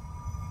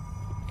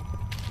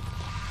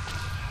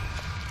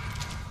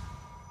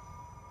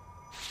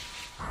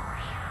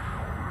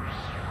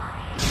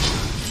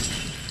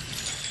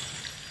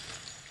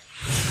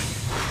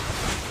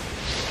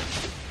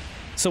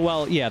 So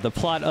while, yeah, the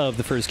plot of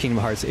the first Kingdom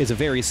Hearts is a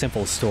very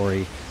simple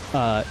story,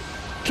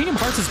 Kingdom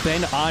Hearts has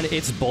been on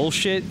its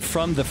bullshit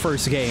from the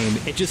first game.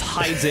 It just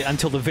hides it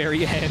until the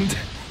very end.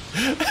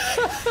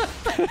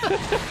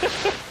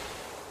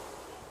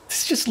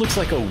 This just looks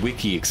like a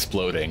wiki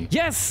exploding.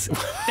 Yes!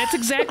 That's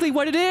exactly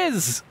what it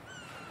is!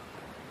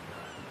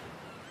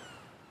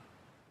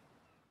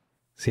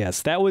 So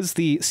yes, that was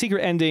the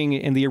secret ending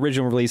in the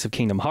original release of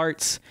Kingdom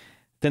Hearts.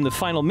 Then the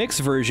final mix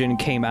version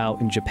came out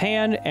in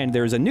Japan, and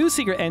there's a new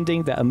secret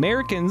ending that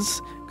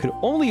Americans could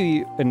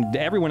only, and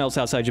everyone else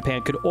outside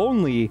Japan could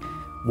only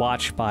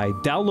watch by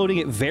downloading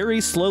it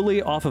very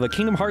slowly off of a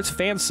Kingdom Hearts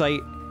fan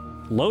site,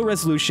 low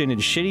resolution and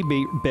shitty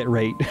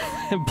bitrate,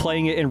 and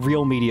playing it in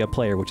Real Media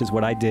Player, which is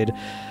what I did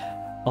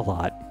a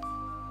lot.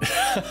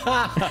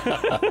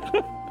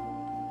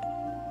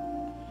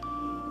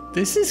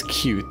 This is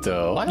cute,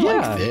 though. I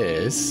like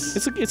this.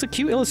 It's a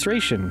cute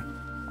illustration.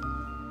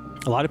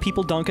 A lot of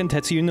people dunk on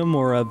Tetsuya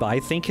Nomura, but I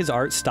think his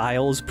art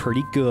style is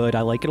pretty good.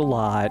 I like it a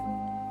lot.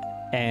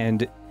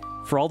 And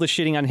for all the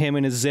shitting on him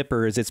and his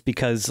zippers, it's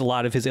because a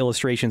lot of his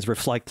illustrations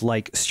reflect,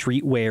 like,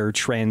 streetwear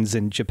trends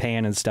in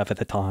Japan and stuff at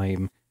the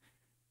time.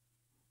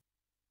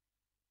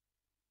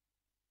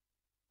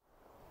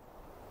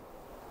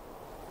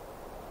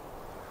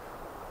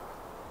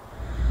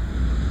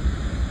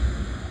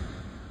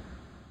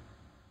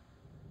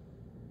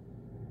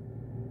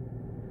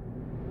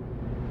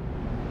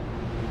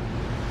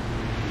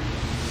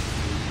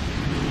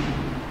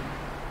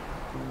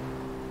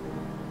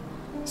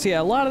 So yeah,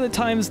 a lot of the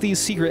times these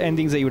secret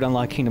endings that you would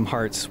unlock Kingdom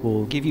Hearts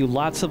will give you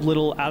lots of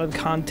little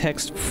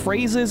out-of-context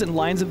phrases and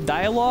lines of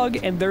dialogue,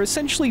 and they're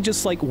essentially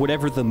just like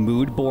whatever the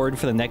mood board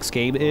for the next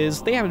game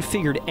is. They haven't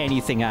figured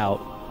anything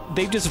out.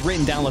 They've just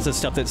written down lots of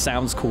stuff that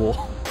sounds cool.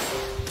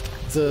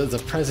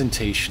 The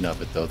presentation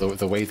of it, though,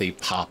 the way they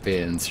pop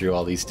in through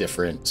all these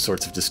different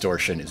sorts of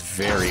distortion is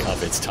very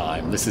of its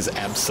time. This is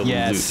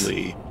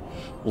absolutely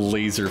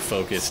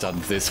laser-focused on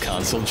this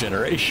console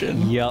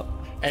generation. Yep.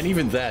 And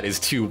even that is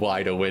too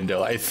wide a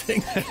window, I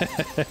think.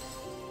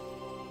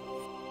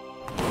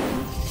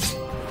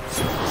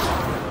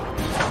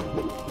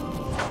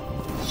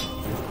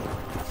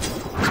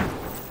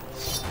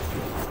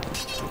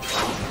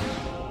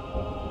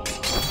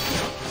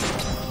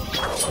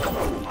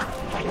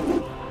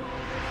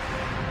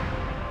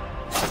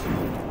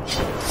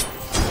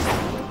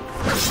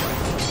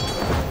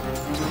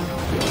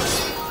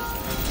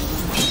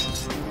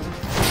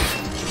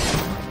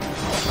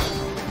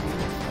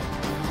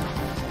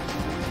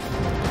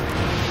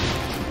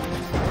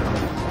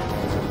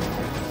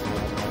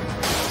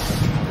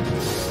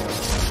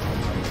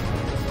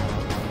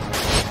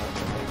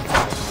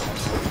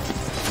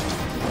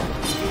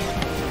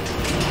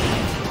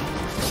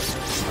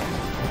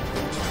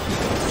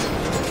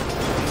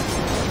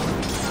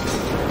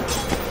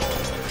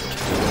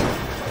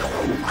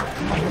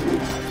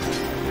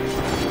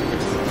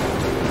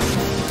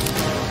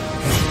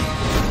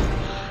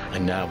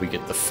 Now we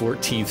get the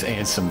 14th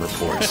Ansem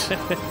report.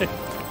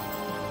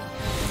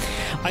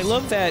 I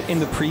love that in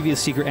the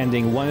previous secret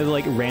ending, one of the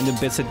like random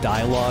bits of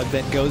dialogue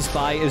that goes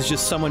by is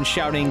just someone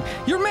shouting,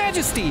 "Your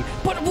Majesty,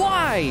 but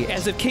why?"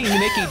 As if King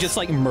Mickey just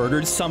like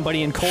murdered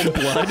somebody in cold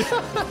blood.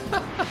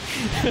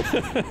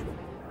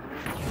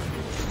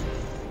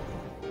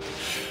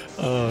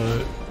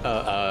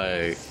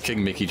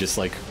 King Mickey just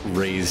like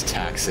raised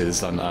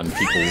taxes on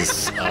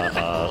people's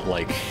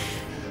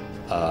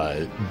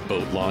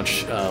boat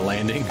launch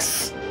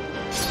landings.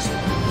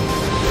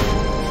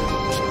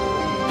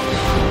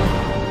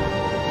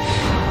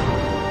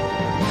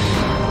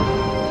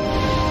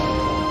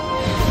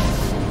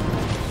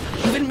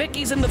 Even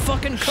Mickey's in the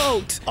fucking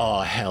coat.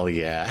 Oh, hell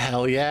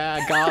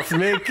yeah, Goth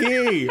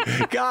Mickey!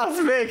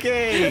 Goth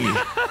Mickey!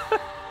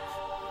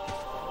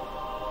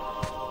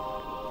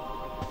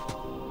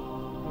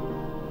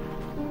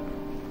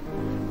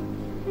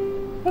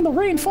 When the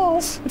rain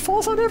falls, it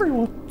falls on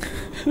everyone.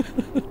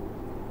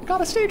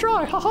 Gotta stay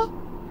dry, haha.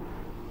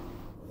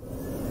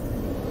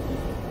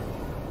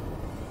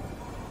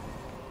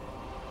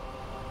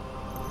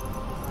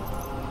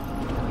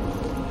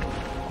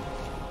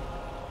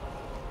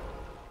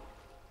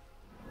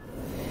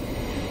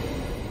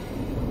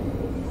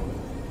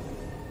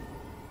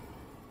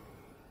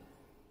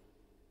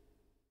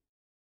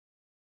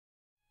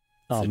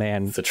 Oh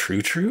man. The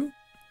true?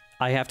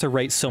 I have to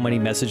write so many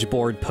message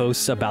board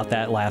posts about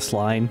that last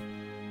line.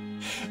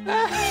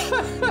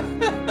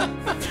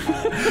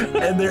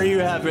 And there you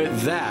have it.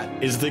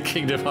 That is the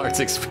Kingdom Hearts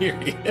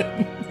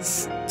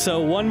experience.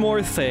 So one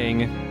more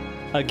thing.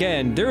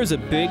 Again, there is a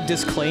big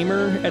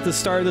disclaimer at the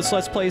start of this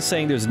Let's Play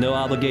saying there's no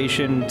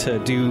obligation to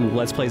do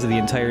Let's Plays of the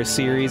entire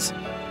series.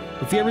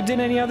 If you ever did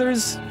any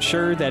others,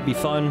 sure, that'd be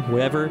fun,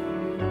 whatever.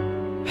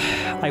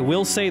 I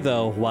will say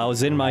though, while I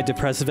was in my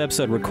depressive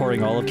episode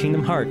recording all of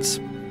Kingdom Hearts,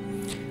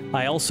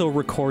 I also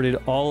recorded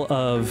all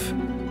of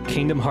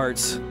Kingdom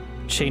Hearts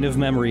Chain of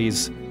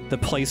Memories, the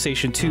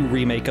PlayStation 2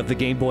 remake of the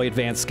Game Boy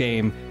Advance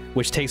game,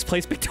 which takes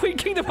place between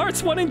Kingdom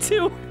Hearts 1 and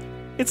 2.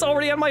 It's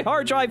already on my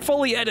hard drive,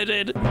 fully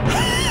edited.